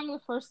went wrong the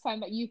first time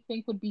that you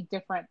think would be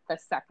different the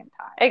second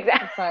time?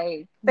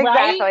 Exactly. It's like,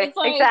 exactly. Right? It's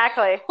like,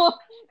 exactly.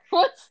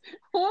 What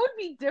would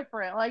be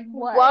different? Like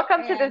what?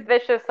 Welcome to this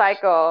vicious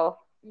cycle.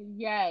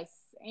 Yes,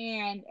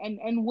 and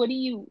what do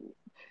you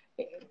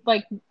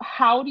like?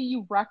 How do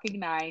you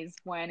recognize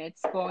when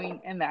it's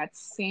going in that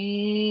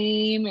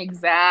same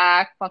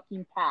exact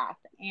fucking path?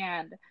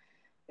 And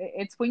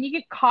it's when you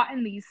get caught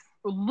in these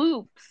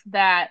loops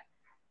that,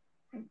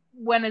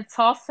 when it's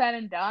all said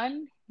and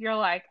done, you're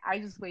like, I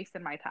just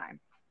wasted my time.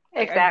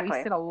 Exactly. I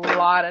wasted a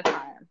lot of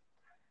time.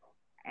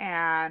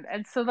 And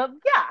so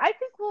I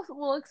think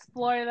we'll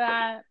explore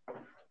that.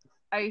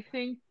 I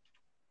think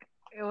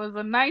it was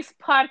a nice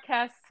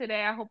podcast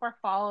today. I hope our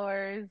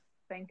followers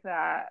think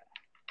that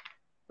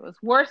it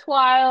was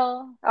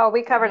worthwhile. Oh,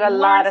 we covered a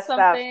lot of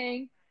stuff.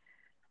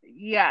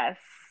 Yes,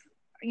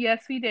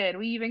 we did.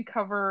 We even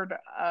covered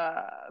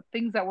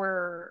things that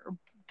were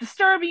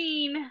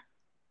disturbing.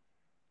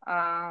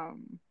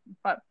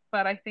 But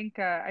I think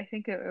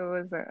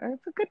it's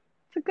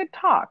a good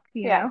talk.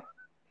 You know.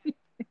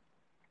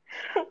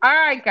 All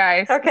right,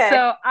 guys. Okay.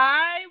 So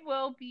I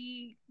will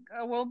be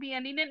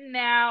ending it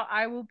now.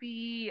 I will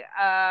be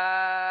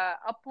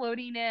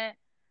uploading it,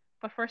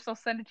 but first I'll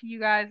send it to you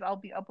guys. I'll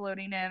be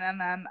uploading it, and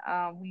then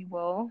we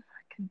will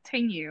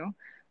continue,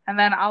 and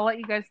then I'll let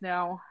you guys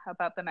know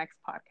about the next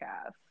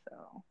podcast.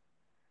 So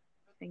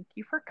thank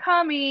you for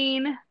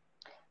coming.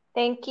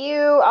 Thank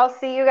you. I'll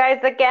see you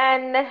guys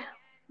again.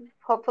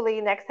 Hopefully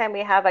next time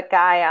we have a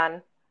guy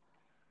on.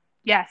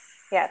 Yes.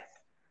 Yes.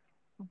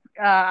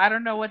 I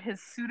don't know what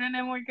his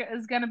pseudonym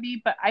is going to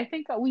be, but I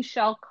think we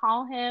shall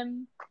call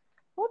him.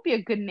 What would be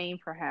a good name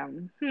for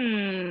him?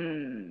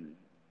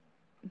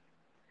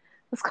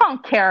 Let's call him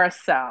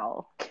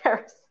Carousel.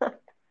 Carousel.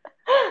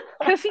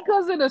 Because he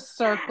goes in a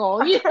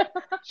circle.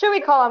 Should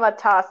we call him a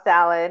tossed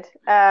salad?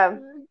 A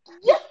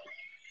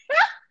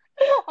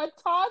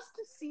tossed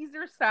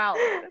Caesar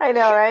salad. I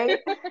know, right?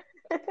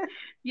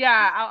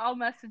 Yeah, I'll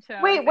message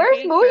him. Wait,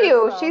 where's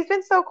Muyu? She's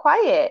been so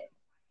quiet.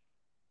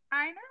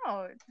 I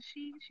know.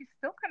 She's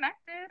still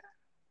connected.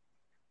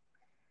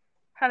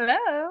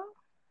 Hello.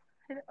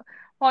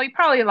 Well, you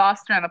probably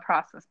lost her in the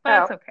process,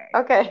 but it's okay.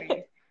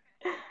 Okay.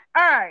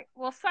 All right.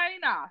 Well,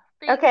 signing off.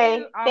 Thank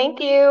you,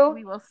 Thank you.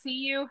 We will see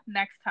you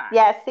next time.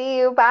 Yeah, see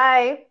you.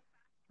 Bye.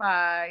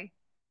 Bye.